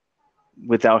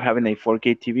 without having a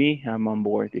 4K TV, I'm on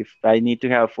board. If I need to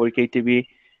have a 4K TV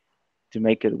to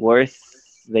make it worth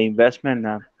the investment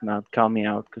not call me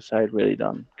out because I really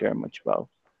don't care much about.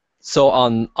 So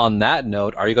on that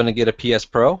note, are you going to get a PS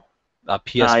Pro, a I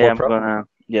PS4 am Pro? gonna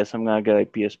yes, I'm gonna get a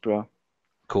PS Pro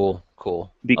Cool,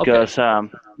 cool. Okay.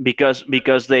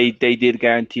 because they did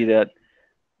guarantee that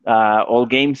all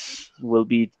games will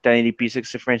be 1080p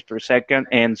 60 frames per second,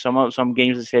 and some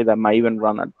games they say that might even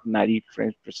run at 90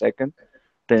 frames per second,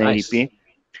 Nice. 1080p.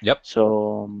 Yep.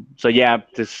 So yeah,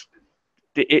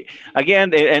 it,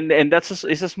 again, and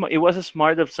it was a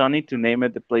smart of Sony to name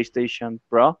it the PlayStation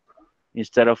Pro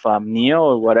instead of Neo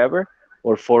or whatever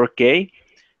or 4K,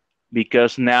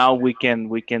 because now we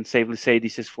can safely say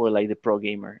this is for like the pro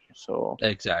gamer. So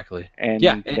Exactly.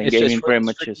 Yeah, and then it's gaming for pretty it's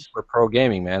much strictly is. for pro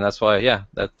gaming, man. That's why, yeah.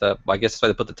 I guess that's why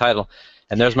they put the title.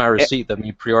 And there's my receipt of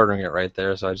me pre-ordering it right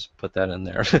there. So I just put that in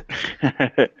there.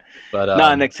 But No,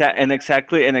 and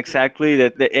exactly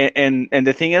that and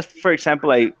the thing is, for example,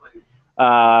 like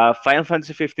Final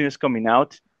Fantasy 15 is coming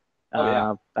out. oh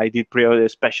yeah, I did pre-order the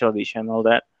special edition, all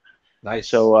that. nice.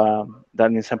 So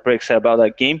that means I'm pretty excited about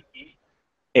that game.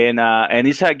 And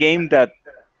it's a game that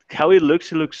how it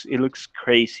looks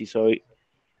crazy. So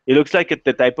it looks like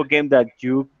the type of game that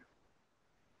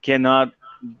cannot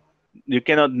you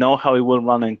cannot know how it will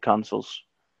run in consoles.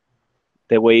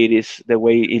 The way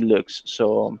it looks.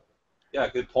 Yeah,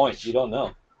 good point. You don't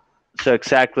know. So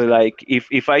exactly, like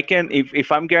if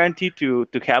I'm guaranteed to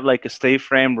have like a stay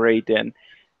frame rate and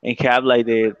have like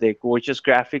the gorgeous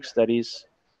graphics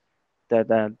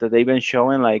that they've been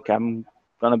showing, like I'm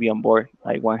gonna be on board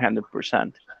like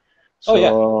 100%. Oh yeah,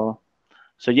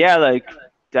 So yeah, like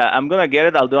I'm gonna get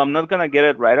it. Although I'm not gonna get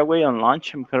it right away on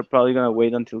launch. Probably gonna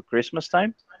wait until Christmas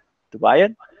time to buy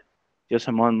it, just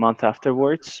a month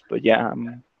afterwards. But yeah,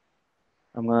 I'm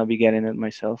gonna be getting it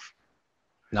myself.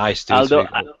 nice, dude. So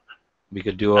Although we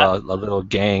could do uh, a little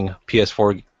gang,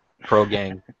 PS4 Pro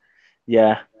gang.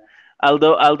 yeah,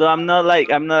 although I'm not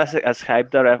as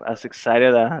hyped or as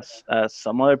excited as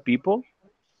some other people.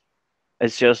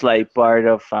 It's just like part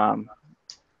of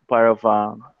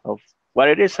what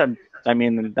it is. I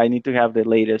mean, I need to have the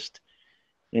latest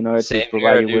in order to Same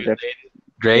provide here, you with dude. the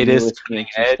Greatest, newest cutting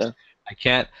games and edge. stuff. I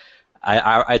can't.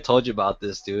 I told you about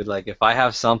this, dude. Like, if I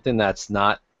have something that's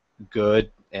not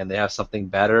good and they have something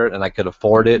better and I could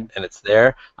afford it Hmm. and it's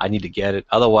there, I need to get it.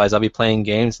 Otherwise, I'll be playing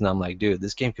games and I'm like, dude,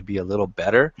 this game could be a little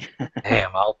better.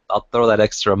 Damn, I'll throw that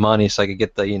extra money so I could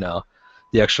get the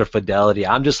extra fidelity.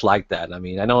 I'm just like that. I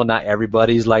mean, I know not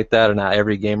everybody's like that or not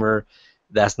every gamer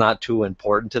that's not too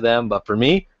important to them, but for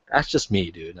me, that's just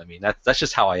me, dude. I mean, that's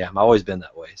just how I am. I've always been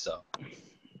that way. So,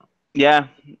 Yeah,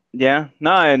 yeah.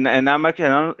 No, and I'm actually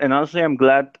and honestly, I'm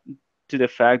glad to the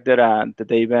fact that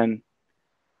they've been.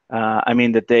 I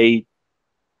mean that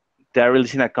they're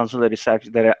releasing a console that is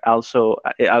actually that also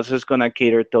it also is gonna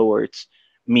cater towards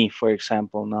me, for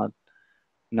example,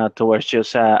 not towards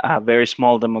just a very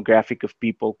small demographic of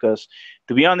people. Because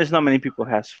to be honest, not many people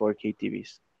has 4K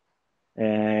TVs,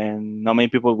 and not many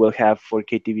people will have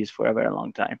 4K TVs for a very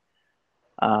long time.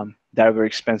 That are very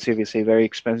expensive. It's a very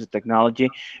expensive technology.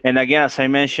 And again, as I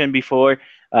mentioned before,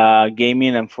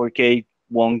 gaming and 4K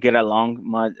won't get along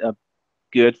much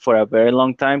good for a very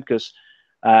long time because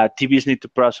TVs need to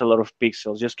process a lot of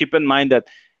pixels. Just keep in mind that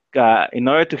in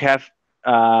order to have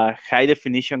high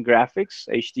definition graphics,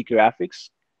 HD graphics,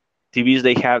 TVs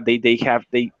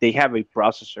they have a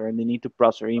processor and they need to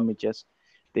process images.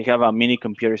 They have a mini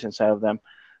computers inside of them.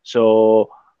 So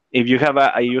if you have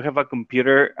a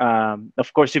computer,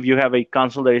 of course, if you have a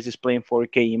console that is displaying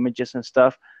 4K images and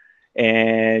stuff,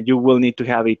 and you will need to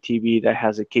have a TV that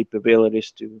has the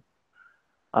capabilities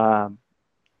um,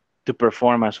 to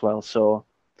perform as well. So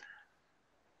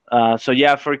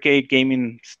yeah, 4K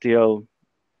gaming still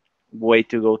way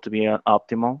to go to be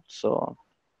optimal. So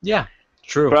yeah,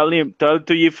 true. probably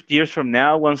 2 years from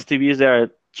now, once TVs are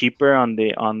cheaper on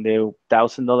the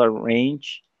 $1,000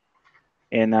 range,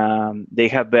 and they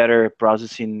have better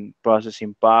processing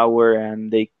power,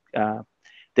 and they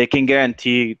can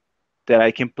guarantee that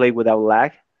I can play without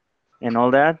lag and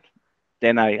all that,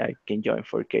 then I can join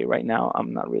 4K. Right now,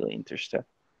 I'm not really interested.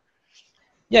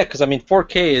 Yeah, because I mean,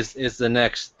 4K is the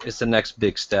next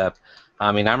big step.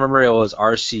 I mean, I remember it was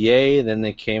RCA, then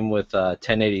they came with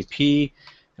 1080p,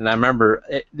 and I remember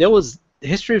there was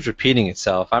history is repeating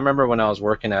itself. I remember when I was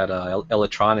working at a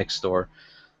electronics store,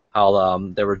 how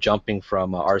they were jumping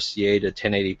from RCA to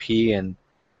 1080p,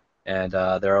 and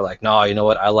they were like, no, you know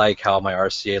what? I like how my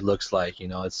RCA looks like.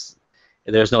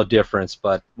 There's no difference.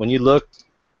 But when you look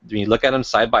at them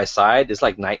side by side, it's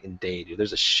like night and day, dude.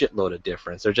 There's a shitload of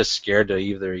difference. They're just scared to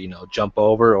either jump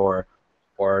over or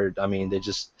I mean they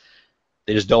just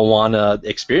don't want to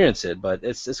experience it. But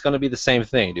it's going to be the same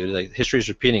thing, dude. Like history's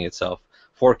repeating itself.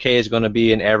 4K is going to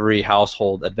be in every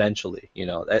household eventually. You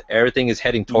know, everything is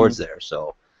heading towards there.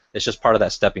 So it's just part of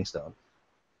that stepping stone.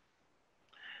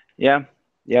 Yeah,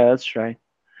 yeah, that's right.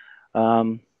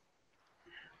 Um,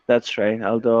 that's right.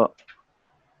 Although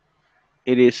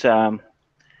it is it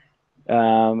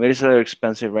is a little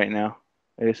expensive right now.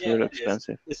 It is a Yeah, little it is.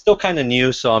 expensive. It's still kind of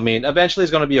new, so I mean, eventually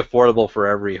it's going to be affordable for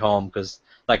every home because,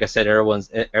 like I said,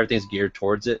 everything's geared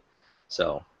towards it.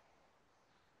 So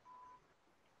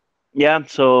Yeah,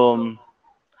 so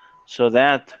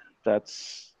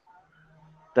that's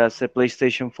the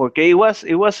PlayStation 4K.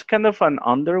 It was kind of an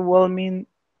underwhelming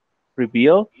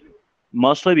reveal,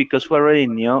 mostly because we already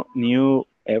knew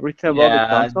everything about the yeah,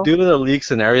 console. due to the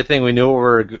leaks and everything, we knew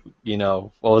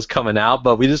what was coming out,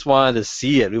 but we just wanted to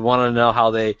see it. We wanted to know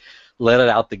how they let it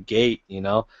out the gate. You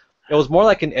know, it was more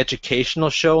like an educational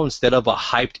show instead of a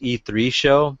hyped E3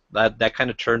 show. That kind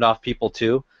of turned off people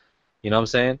too. You know what I'm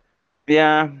saying?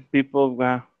 Yeah, people,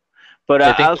 but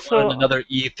They think they wanted also another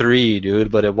E3,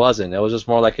 dude, but it wasn't. It was just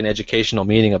more like an educational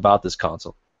meeting about this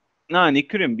console. no, and it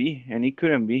couldn't be,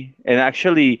 and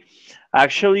actually,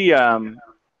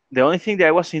 the only thing that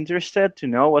I was interested to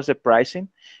know was the pricing.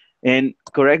 And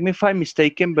correct me if I'm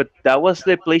mistaken, but that was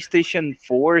the PlayStation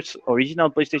 4's original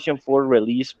PlayStation 4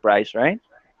 release price, right?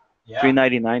 Yeah,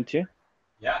 399 too.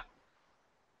 yeah,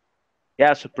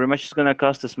 Yeah, so pretty much it's gonna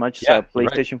cost as much as yeah. a You're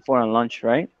right. PlayStation 4 on launch,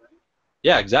 right?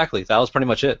 Yeah, exactly. That was pretty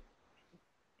much it.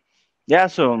 Yeah,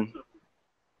 so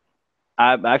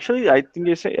I think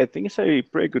it's a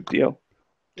pretty good deal,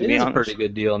 to It be is a pretty honest.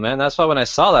 good deal, man. That's why when I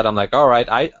saw that, I'm like, all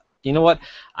right, you know what?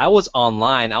 I was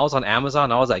online. I was on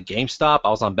Amazon. I was at GameStop. I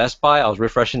was on Best Buy. I was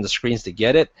refreshing the screens to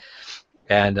get it,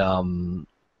 and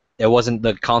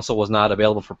the console was not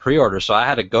available for pre-order, so I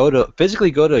had to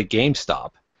physically go to a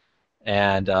GameStop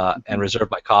and Mhm. reserve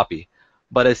my copy.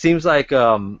 But it seems like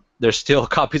there's still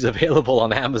copies available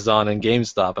on Amazon and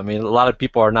GameStop. I mean, a lot of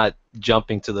people are not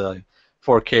jumping to the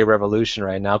 4K revolution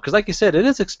right now because, like you said, it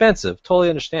is expensive. Totally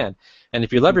understand. And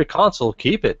if you love Mhm. your console,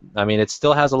 keep it. I mean, it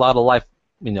still has a lot of life,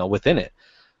 within it.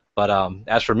 But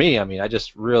as for me, I mean, I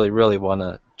just really, really want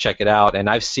to check it out. And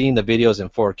I've seen the videos in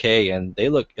 4K, and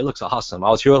it looks awesome. I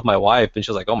was here with my wife, and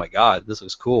she was like, "Oh my God, this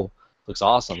looks cool. Looks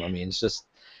awesome." I mean, it's just,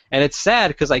 and it's sad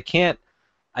because I can't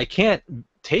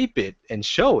tape it and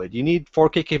show it. You need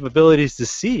 4K capabilities to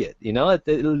see it.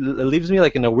 It leaves me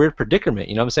like in a weird predicament.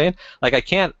 You know what I'm saying? Like I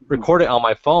can't Mhm. record it on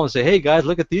my phone and say, "Hey guys,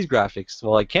 look at these graphics."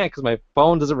 Well, I can't because my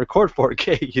phone doesn't record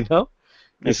 4K.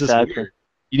 It's just Exactly. weird.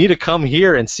 You need to come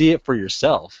here and see it for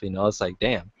yourself. It's like,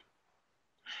 damn.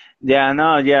 Yeah,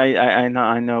 no, yeah, I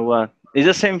know. It's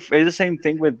the same. It's the same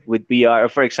thing with VR.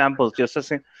 For example, just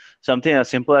something as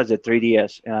simple as the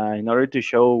 3DS. In order to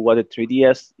show what a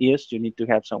 3DS is, you need to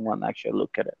have someone actually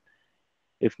look at it.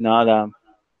 If not,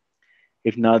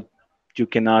 if not, you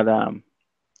cannot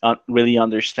really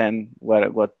understand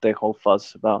what the whole fuss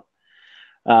is about.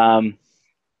 Um,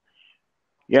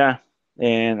 yeah,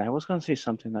 and I was gonna say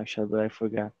something actually, but I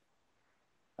forgot.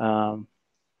 Um,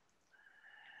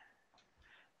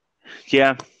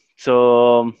 yeah,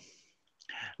 so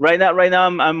right now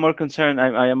I'm more concerned.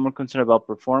 I am more concerned about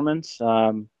performance.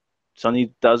 Sony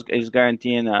is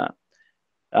guaranteeing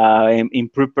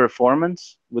improved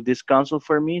performance with this console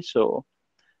for me, so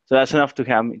that's enough to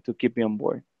have me to keep me on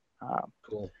board. Um,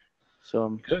 Cool.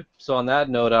 so Good. So on that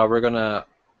note,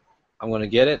 I'm gonna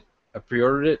get it. I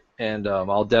pre-ordered it, and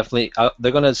I'll definitely.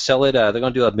 They're gonna sell it. They're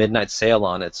gonna do a midnight sale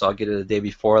on it, so I'll get it the day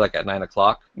before, like at 9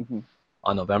 o'clock mhm.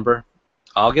 on November.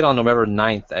 I'll get on November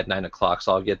 9th at 9 o'clock,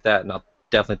 so I'll get that, and I'll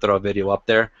definitely throw a video up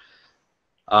there.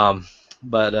 Um,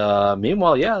 but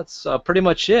meanwhile, yeah, it's pretty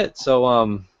much it. So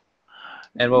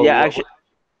and Yeah, actually,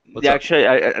 what's up?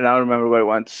 I now remember what I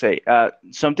wanted to say.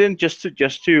 Something just to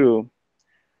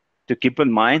keep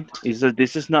in mind is that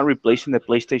this is not replacing the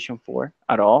PlayStation 4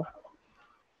 at all.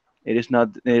 It is not.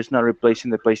 It is not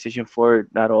replacing the PlayStation 4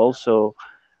 at all. So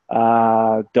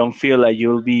don't feel like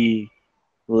you'll be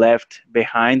left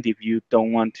behind if you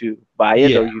don't want to buy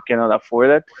it or Yeah, you cannot afford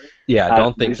it. yeah.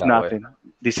 Don't think There's that way. nothing.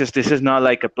 This is not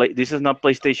like a play. This is not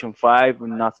PlayStation 5 or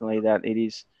nothing like that. It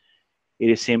is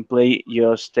simply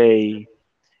just an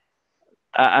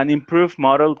improved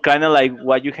model, kind of like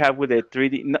what you have with the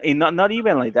 3D. Not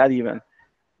even like that, even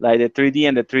like the 3D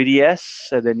and the 3DS,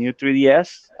 the new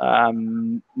 3DS.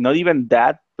 Not even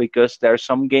that, because there are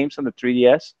some games on the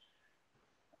 3DS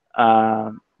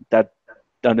that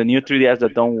on the new 3DS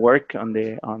that don't work on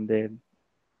the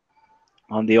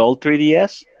old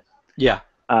 3DS. Yeah.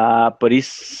 But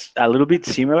it's a little bit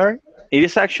similar. It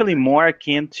is actually more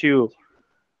akin to.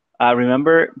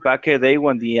 Remember back in the day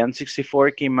when the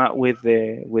N64 came out with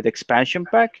the expansion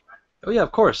pack. Oh yeah,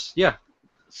 of course. Yeah.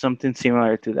 something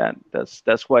similar to that.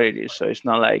 That's what it is. So it's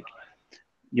not like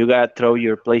you gotta throw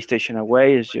your PlayStation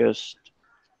away. It's just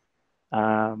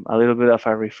a little bit of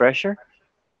a refresher.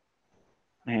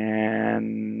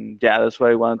 And yeah, that's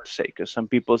what I wanted to say because some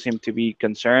people seem to be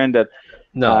concerned that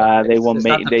No, they will it's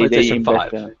not make the they PlayStation invest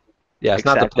 5. Yeah, it's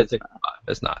not the exactly. PlayStation 5.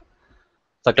 It's not.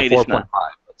 It's like the It is not.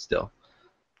 4.5, but still.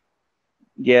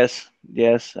 Yes,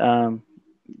 yes.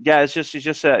 Yeah, it's just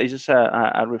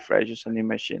a refresh, just a new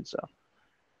machine. So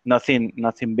nothing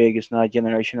big. It's not a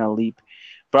generational leap.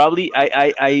 Probably,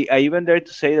 I even dare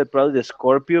to say that probably the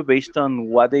Scorpio, based on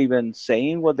what they've been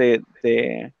saying, what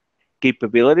the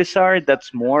capabilities are,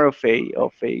 that's more of a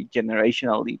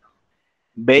generational leap,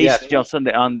 Yeah, based just on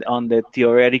the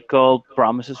theoretical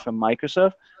promises from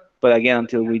Microsoft. But again,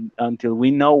 until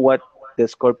we know what the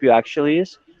Scorpio actually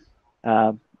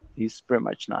uh, is pretty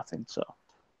much nothing. So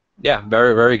yeah,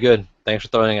 very, very good. Thanks for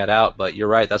throwing that out. But you're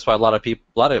right. That's why a lot of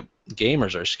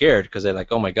gamers are scared because they're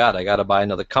like, oh my God, I got to buy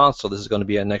another console. This is going to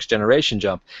be a next generation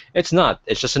jump. It's not.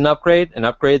 It's just an upgrade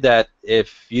that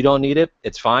if you don't need it,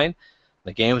 it's fine.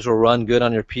 The games will run good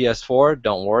on your PS4.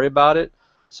 Don't worry about it.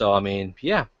 So I mean,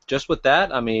 yeah, just with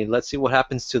that, I mean, let's see what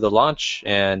happens to the launch,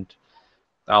 and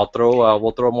we'll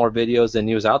throw more videos and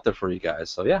news out there for you guys.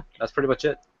 So yeah, that's pretty much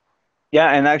it.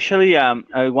 yeah, and actually,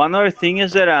 one other thing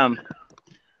is that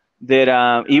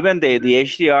even the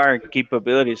HDR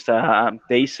capabilities,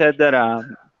 they said that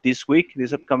this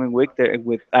upcoming week,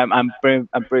 I'm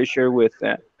pretty sure with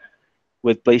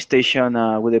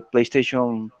PlayStation with the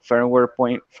PlayStation firmware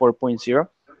point 4.0,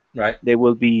 Right. they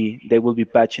will be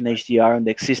patching HDR on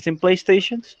the existing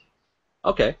PlayStations.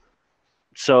 Okay.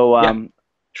 So Yeah.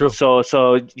 True.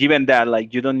 given that,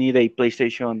 like, you don't need a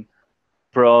PlayStation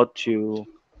Pro to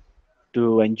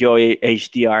enjoy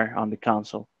HDR on the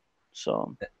console.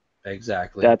 So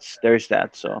Exactly. there's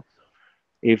that. So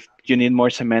if you need more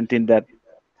cementing that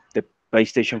the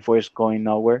PlayStation 4 is going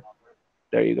nowhere,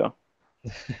 there you go.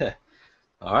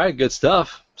 All right, good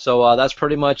stuff. So that's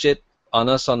pretty much it on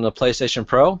us on the PlayStation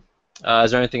Pro.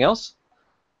 Is there anything else?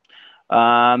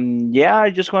 Yeah, I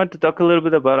just wanted to talk a little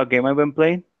bit about a game I've been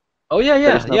playing. Oh yeah, That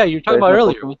yeah, is not yeah. You were talking that is about not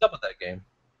earlier. Pokemon. What's up with that game?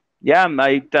 Yeah,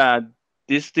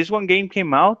 this one game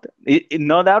came out.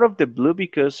 Not out of the blue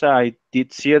because I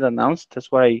did see it announced.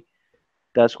 That's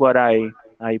what I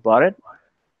bought it.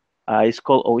 It's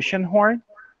called Ocean Horn.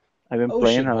 I've been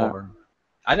playing. Oceanhorn.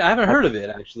 I haven't heard of it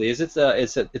actually. It's an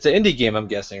indie game, I'm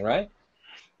guessing, right?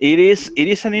 It is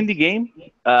an indie game.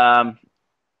 I'm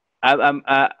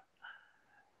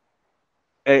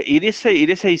it is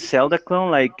a Zelda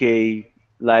clone, like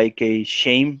a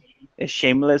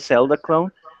shameless Zelda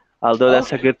clone. Although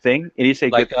that's a Okay. good thing. It is a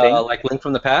good thing. Like Link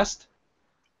from the Past.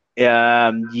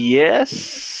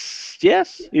 Yes,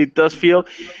 yes. It does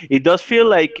feel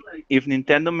like if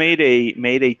Nintendo made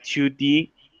a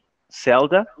 2D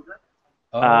Zelda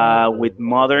with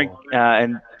modern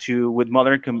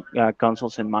Oh.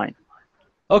 consoles in mind.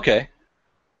 Okay.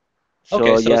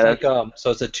 Okay. So yeah,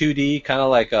 So it's a 2D kind of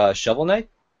like Shovel Knight.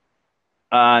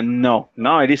 no,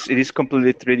 no. It is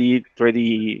completely 3D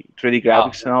Oh,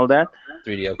 graphics and all that.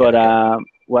 3D. Okay. But Okay.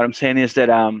 what I'm saying is that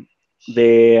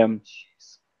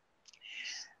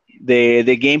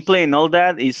the gameplay and all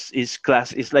that is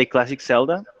like classic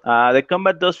Zelda. The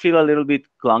combat does feel a little bit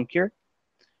clunkier,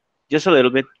 just a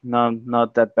little bit,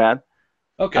 not that bad.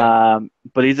 Okay.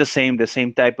 But it's the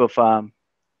same type of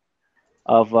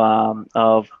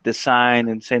design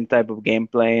and same type of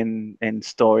gameplay and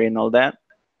story and all that.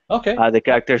 Okay. The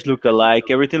characters look alike,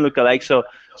 everything look alike. So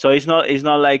it's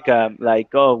not like,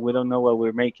 oh, we don't know what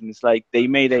we're making. It's like they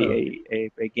made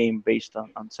a game based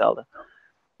on Zelda.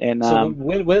 And So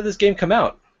when did this game come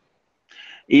out?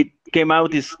 it came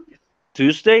out this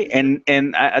Tuesday, and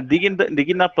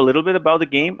digging up a little bit about the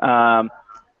game,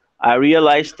 I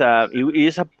realized it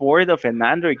is a port of an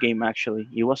Android game. Actually,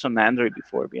 it was on Android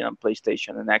before being on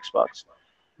PlayStation and Xbox.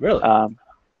 Really? Um,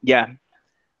 yeah,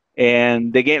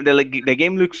 and the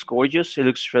game looks gorgeous. It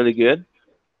looks really good.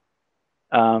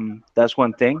 That's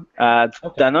one thing. The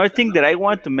Okay. another thing that I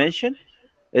want to mention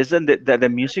is that the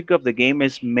music of the game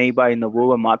is made by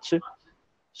Nobuo Uematsu.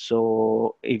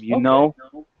 So Okay. if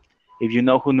you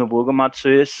know who Nobuo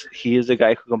Uematsu is, he is the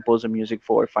guy who composed the music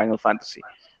for Final Fantasy.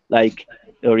 Like,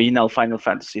 the original Final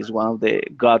Fantasy is one of the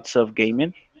gods of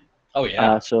gaming. Oh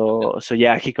yeah. So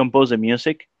yeah, he composed the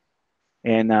music,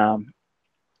 and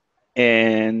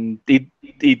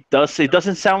it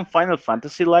doesn't sound Final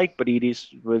Fantasy like, but it is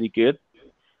really good.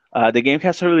 The game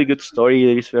has a really good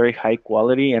story. It is very high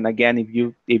quality, and again, if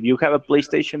you have a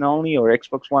PlayStation only or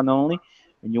Xbox One only,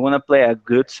 and you want to play a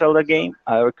good Zelda game,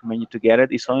 I recommend you to get it.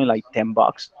 It's only like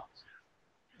 $10,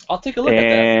 I'll take a look at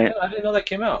that. and I didn't know that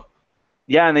came out.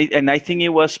 Yeah, and I think it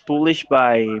was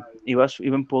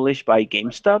even published by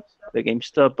GameStop, the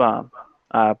GameStop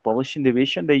publishing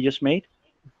division they just made.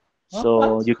 Oh,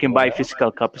 So that's you can cool, buy man.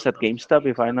 physical copies at GameStop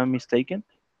if I'm not mistaken.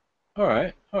 All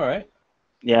right, all right.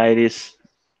 Yeah, it is.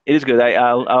 It is good.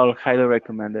 I'll highly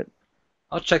recommend it.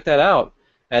 I'll check that out.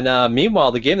 And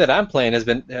meanwhile, the game that I'm playing has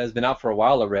been out for a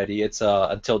while already. It's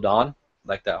Until Dawn,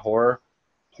 like that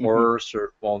Hmm.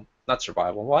 well, not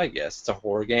survival. Well, I guess it's a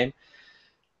horror game.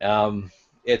 Um,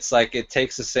 it's like it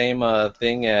takes the same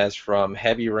thing as from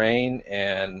Heavy Rain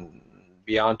and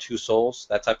Beyond Two Souls,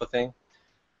 that type of thing.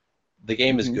 The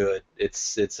game is Hmm. good.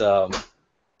 It's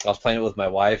I was playing it with my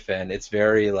wife, and it's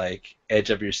very like edge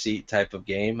of your seat type of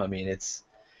game. I mean, it's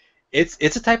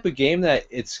a type of game that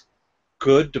it's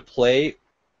good to play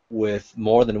with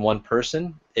more than one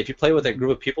person. If you play with a Hmm.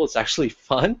 group of people, it's actually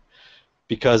fun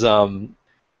because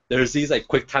there's these like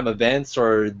quick time events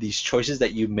or these choices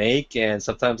that you make, and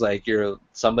sometimes like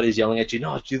somebody's yelling at you,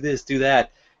 no, do this, do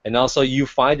that, and also you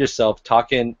find yourself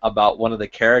talking about one of the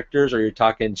characters, or you're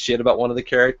talking shit about one of the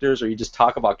characters, or you just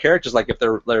talk about characters like if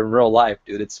they're in real life,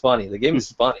 dude. It's funny. The game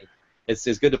is funny. It's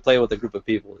good to play with a group of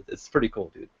people. It's pretty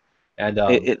cool, dude. And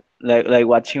It like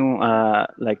watching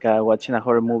a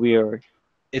horror movie or.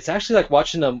 it's actually like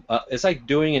watching it's like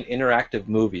doing an interactive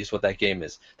movie is what that game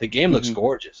is. The game looks Hmm.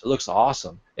 gorgeous. It looks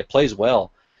awesome. It plays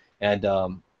well, and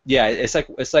yeah, it's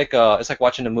like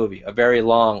watching a movie, a very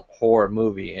long horror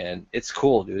movie, and it's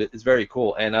cool, dude. It's very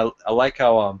cool, and I like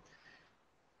how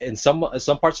in some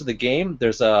parts of the game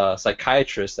there's a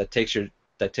psychiatrist that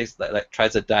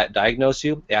tries to diagnose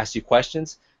you, asks you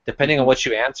questions. Depending on Hmm. what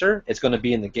you answer, it's going to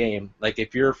be in the game. Like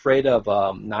if you're afraid of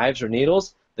knives or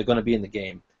needles, they're going to be in the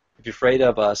game. If you're afraid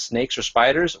of snakes or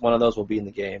spiders, one of those will be in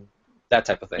the game. That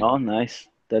type of thing. Oh, nice.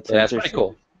 That's Yeah, it's pretty interesting.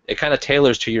 cool. It kind of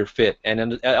tailors to your fit, and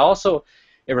then it also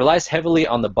it relies heavily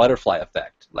on the butterfly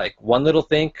effect. Like one little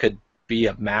thing could be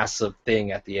a massive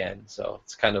thing at the end, so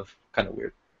it's kind of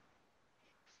weird.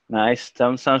 Nice.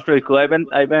 Sounds pretty cool. I've been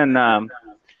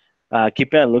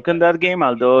keeping a look on that game.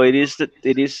 Although it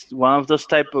is one of those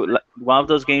one of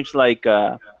those games like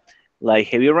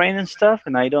Heavy Rain and stuff,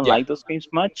 and I don't Yeah, like those games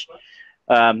much.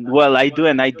 Well, I do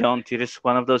and I don't. It is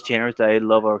one of those genres that I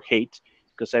love or hate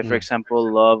because I, for mm.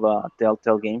 example, love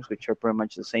Telltale games, which are pretty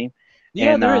much the same,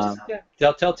 Yeah, and there is. Yeah,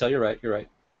 Telltale. You're right. You're right.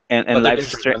 and But they're Life's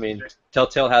different. I Strange. mean,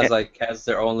 Telltale has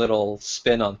their own little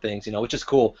spin on things, which is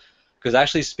cool. Because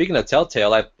actually, speaking of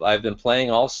Telltale, I've been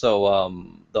playing also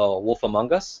the Wolf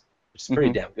Among Us, which is pretty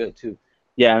Hmm. damn good too.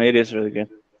 Yeah, it is really good.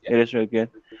 Yeah. It is really good.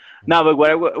 No, but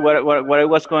what I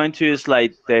was going to is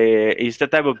like the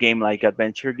type of game like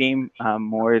adventure game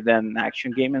more than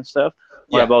action game and stuff.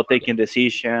 More Yeah. about Yeah. taking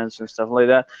decisions and stuff like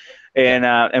that.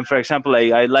 Yeah. And for example,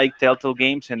 I like Telltale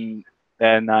games and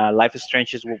Life is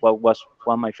Strange is what was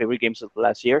one of my favorite games of the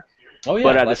last year. Oh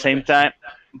But yeah, at the Life is same Strange. time,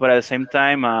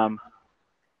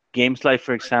 games like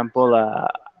for example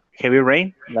Heavy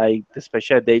Rain, like the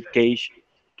special Dave Cage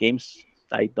games,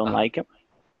 I don't Uh-huh. like them.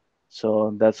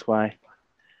 So that's why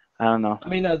I don't know. I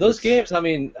mean, those It's games. I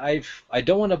mean, I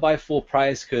don't want to buy full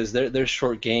price because they're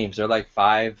short games. They're like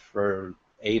 5 or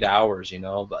 8 hours,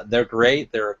 But they're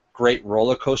great. They're a great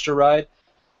roller coaster ride.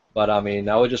 But I mean,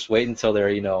 I would just wait until they're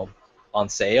on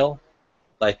sale.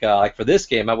 Like for this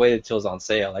game, I waited until it was on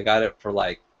sale. I got it for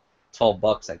like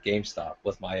 $12 at GameStop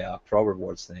with my Pro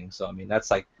Rewards thing. So I mean,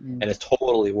 that's like, mm, and it's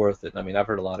totally worth it. I mean, I've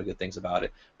heard a lot of good things about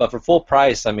it. But for full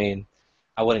price, I mean,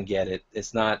 I wouldn't get it.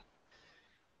 It's not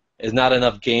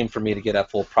enough game for me to get at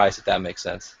full price, if that makes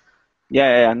sense.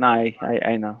 yeah, no,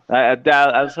 I know.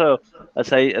 That also,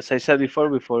 as I said before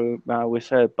we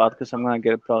started podcast, I'm gonna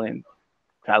get it probably in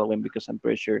Halloween because I'm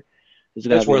pretty sure it's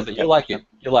gonna It's be worth on it. sale. You'll like it.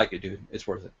 You'll like it, dude. It's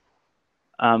worth it.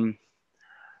 Um,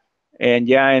 and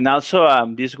yeah, and also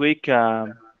this week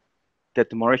the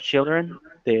Tomorrow's Children,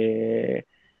 the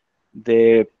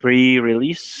the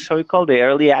pre-release, how we call the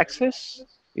early access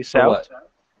is For out.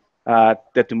 what?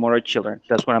 The Tomorrow Children.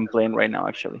 That's what I'm playing right now,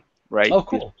 actually, right Oh,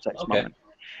 this cool. precise Okay. moment.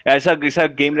 Yeah, it's a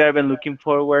game that I've been looking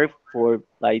forward for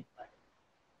like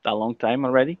a long time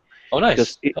already Oh, because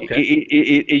nice. it, it, Okay. it,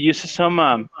 it, it uses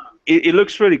some it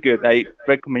looks really good. I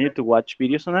recommend you to watch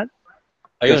videos on that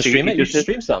Are you gonna because stream it it? You should uses.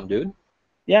 stream something, dude.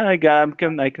 Yeah, I can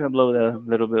upload a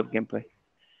little bit of gameplay.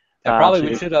 And probably So we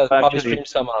you should probably actually, stream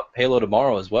some Halo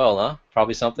tomorrow as well, huh?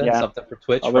 Probably something, yeah, something for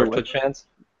Overwatch. Twitch fans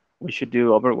We should do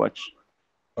Overwatch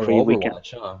or free weekend.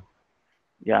 Overwatch, huh?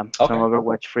 Yeah, some Okay,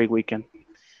 Overwatch free weekend.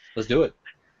 let's do it.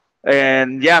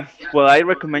 And yeah, well, I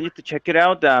recommend you to check it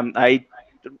out.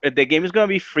 The game is gonna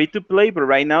be free to play, but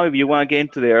right now, if you want to get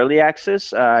into the early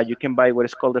access, you can buy what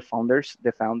is called the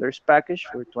Founders package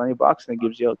for $20, and it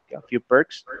gives you a few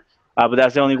perks. But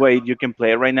that's the only way you can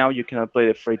play it right now. You cannot play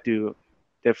the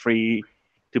free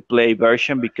to play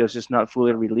version because it's not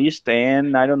fully released,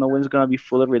 and I don't know when it's gonna be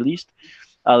fully released.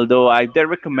 Although I did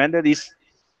recommend it.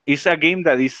 It's a game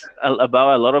that is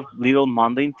about a lot of little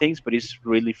mundane things, but it's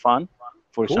really fun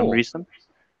for some Cool. reason.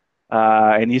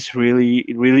 And it's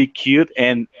really cute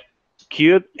and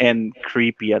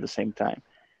creepy at the same time.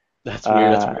 That's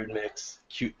weird. That's a Uh, weird mix.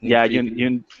 Cute and yeah,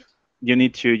 creepy. you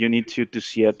need to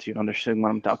see it to understand what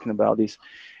I'm talking about.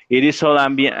 It is all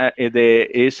ambient. It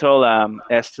is all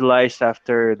stylized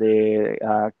after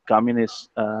the communist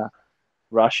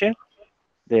Russia,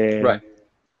 Right.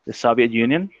 the Soviet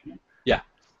Union, Yeah.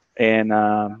 and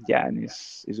yeah, and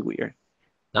it's weird,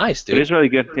 Nice, but dude. it's really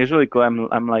good. It's really cool.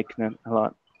 I'm liking it a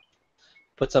lot.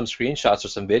 Put some screenshots or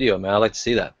some video, man. I'd like to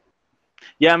see that.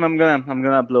 Yeah, I'm gonna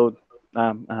upload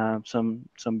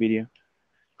some video.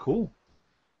 Cool.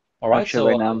 All right.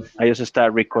 Actually, So, right now I just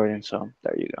start recording, so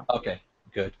there you go. okay.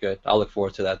 Good, good. I'll look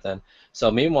forward to that then.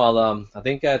 So, meanwhile, I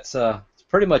think that's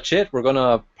pretty much it. We're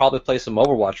gonna probably play some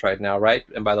Overwatch right now, right?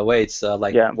 And by the way, it's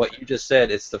like Yeah. what you just said.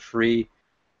 It's the free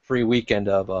weekend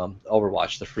of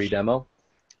Overwatch, the free demo.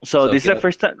 So So this is get the it.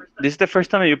 first time. This is the first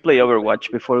time you play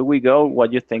Overwatch. Before we go, what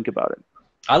do you think about it?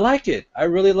 I like it. I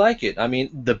really like it. I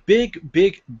mean, the big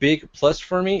plus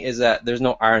for me is that there's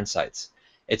no iron sights.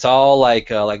 It's all like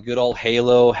good old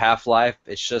Halo, Half-Life.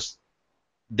 It's just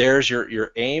there's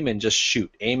your aim and just shoot,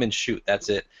 aim and shoot. That's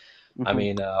it. I Hmm.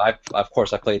 mean, I of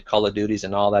course I played Call of Duties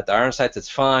and all that. The iron sights, it's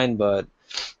fine, but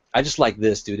I just like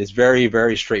this, dude. It's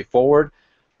very straightforward.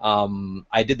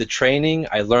 I did the training.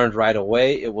 I learned right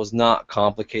away. It was not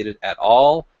complicated at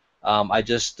all. I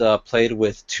just played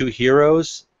with two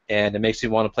heroes, and it makes me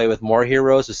want to play with more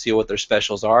heroes to see what their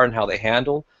specials are and how they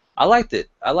handle. I liked it.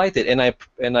 I liked it, and I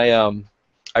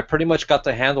pretty much got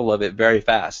the handle of it very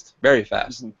fast. Very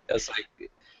fast. Hmm.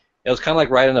 It was kind of like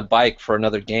riding a bike for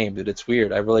another game, dude. It's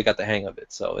weird. I really got the hang of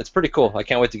it, so it's pretty cool. I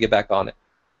can't wait to get back on it.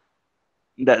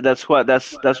 That's one of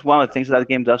the things that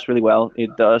game does really well.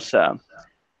 It does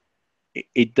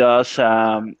It's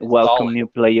welcome solid. new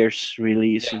players really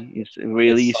Yeah, easy. It's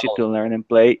really it's easy solid. to learn and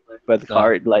play, but Uh,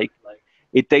 hard. Like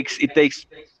it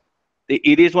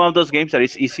is one of those games that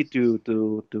is easy to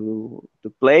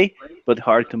play, but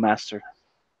hard to master.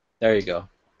 there you go.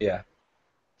 Yeah.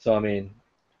 So I mean,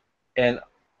 and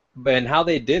and how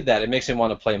they did that, it makes me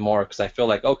want to play more because I feel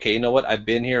like, okay, you know what? I've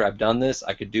been here, I've done this,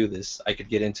 I could do this, I could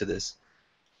get into this.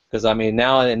 Because I mean,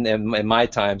 now in my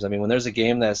times, I mean, when there's a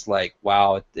game that's like,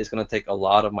 wow, it's gonna take a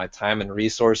lot of my time and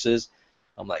resources,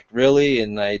 I'm like, really? Mhm.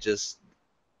 And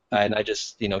I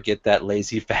just get that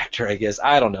lazy factor, I guess.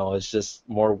 I don't know. It's just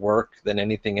more work than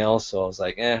anything else. So I was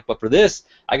like, eh. But for this,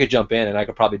 I could jump in and I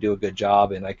could probably do a good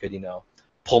job, and I could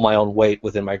pull my own weight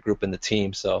within my group and the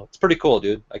team. So it's pretty cool,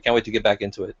 dude. I can't wait to get back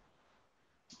into it.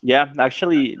 Yeah,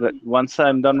 actually, once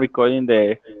I'm done recording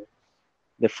the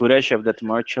footage of the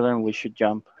Tomorrow Children, we should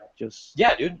jump just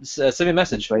Yeah, dude. Send me a and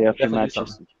message. play a We'll few definitely do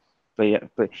matches. something.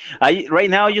 Play. I right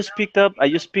now I just picked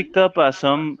up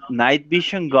some night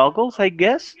vision goggles, I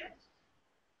guess,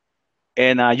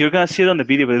 and you're gonna see it on the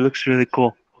video, but it looks really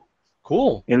cool.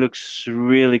 Cool. It looks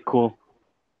really cool.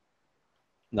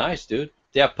 Nice, dude.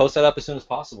 Yeah, post that up as soon as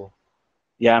possible.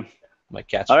 Yeah. My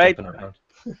cats All are right. jumping around.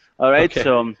 All right. Okay.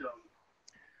 So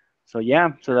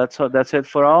yeah. So that's it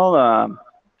for all.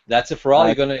 That's it for all. Uh,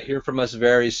 You're going to hear from us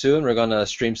very soon. We're going to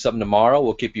stream something tomorrow.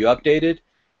 We'll keep you updated.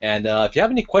 And if you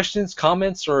have any questions,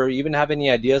 comments, or even have any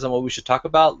ideas on what we should talk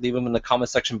about, leave them in the comment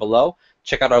section below.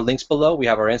 Check out our links below. We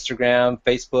have our Instagram,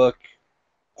 Facebook,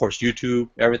 of course, YouTube,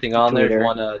 everything on there if you Twitter.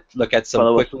 want to look at some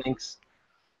Follow us. quick links.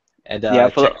 And Yeah.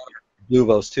 check Follow. out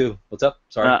Bluevos too. What's up?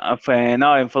 Sorry.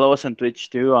 No, and follow us on Twitch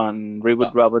too on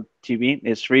Reboot Oh, Robot TV.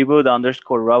 It's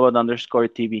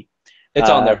reboot_robot_TV. it's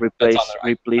on there. It's on Replace there. I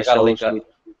replace got a link. shows with.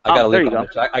 I got a There link you on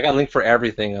go. there. I got a link for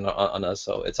everything on us,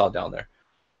 so it's all down there.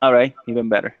 All right, even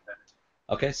better.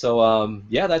 Okay, so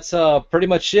yeah, that's pretty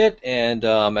much it. And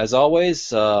as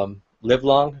always, live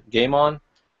long, game on,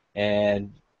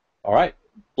 and all right,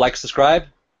 like, subscribe,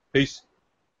 peace.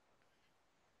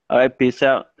 All right, peace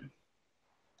out.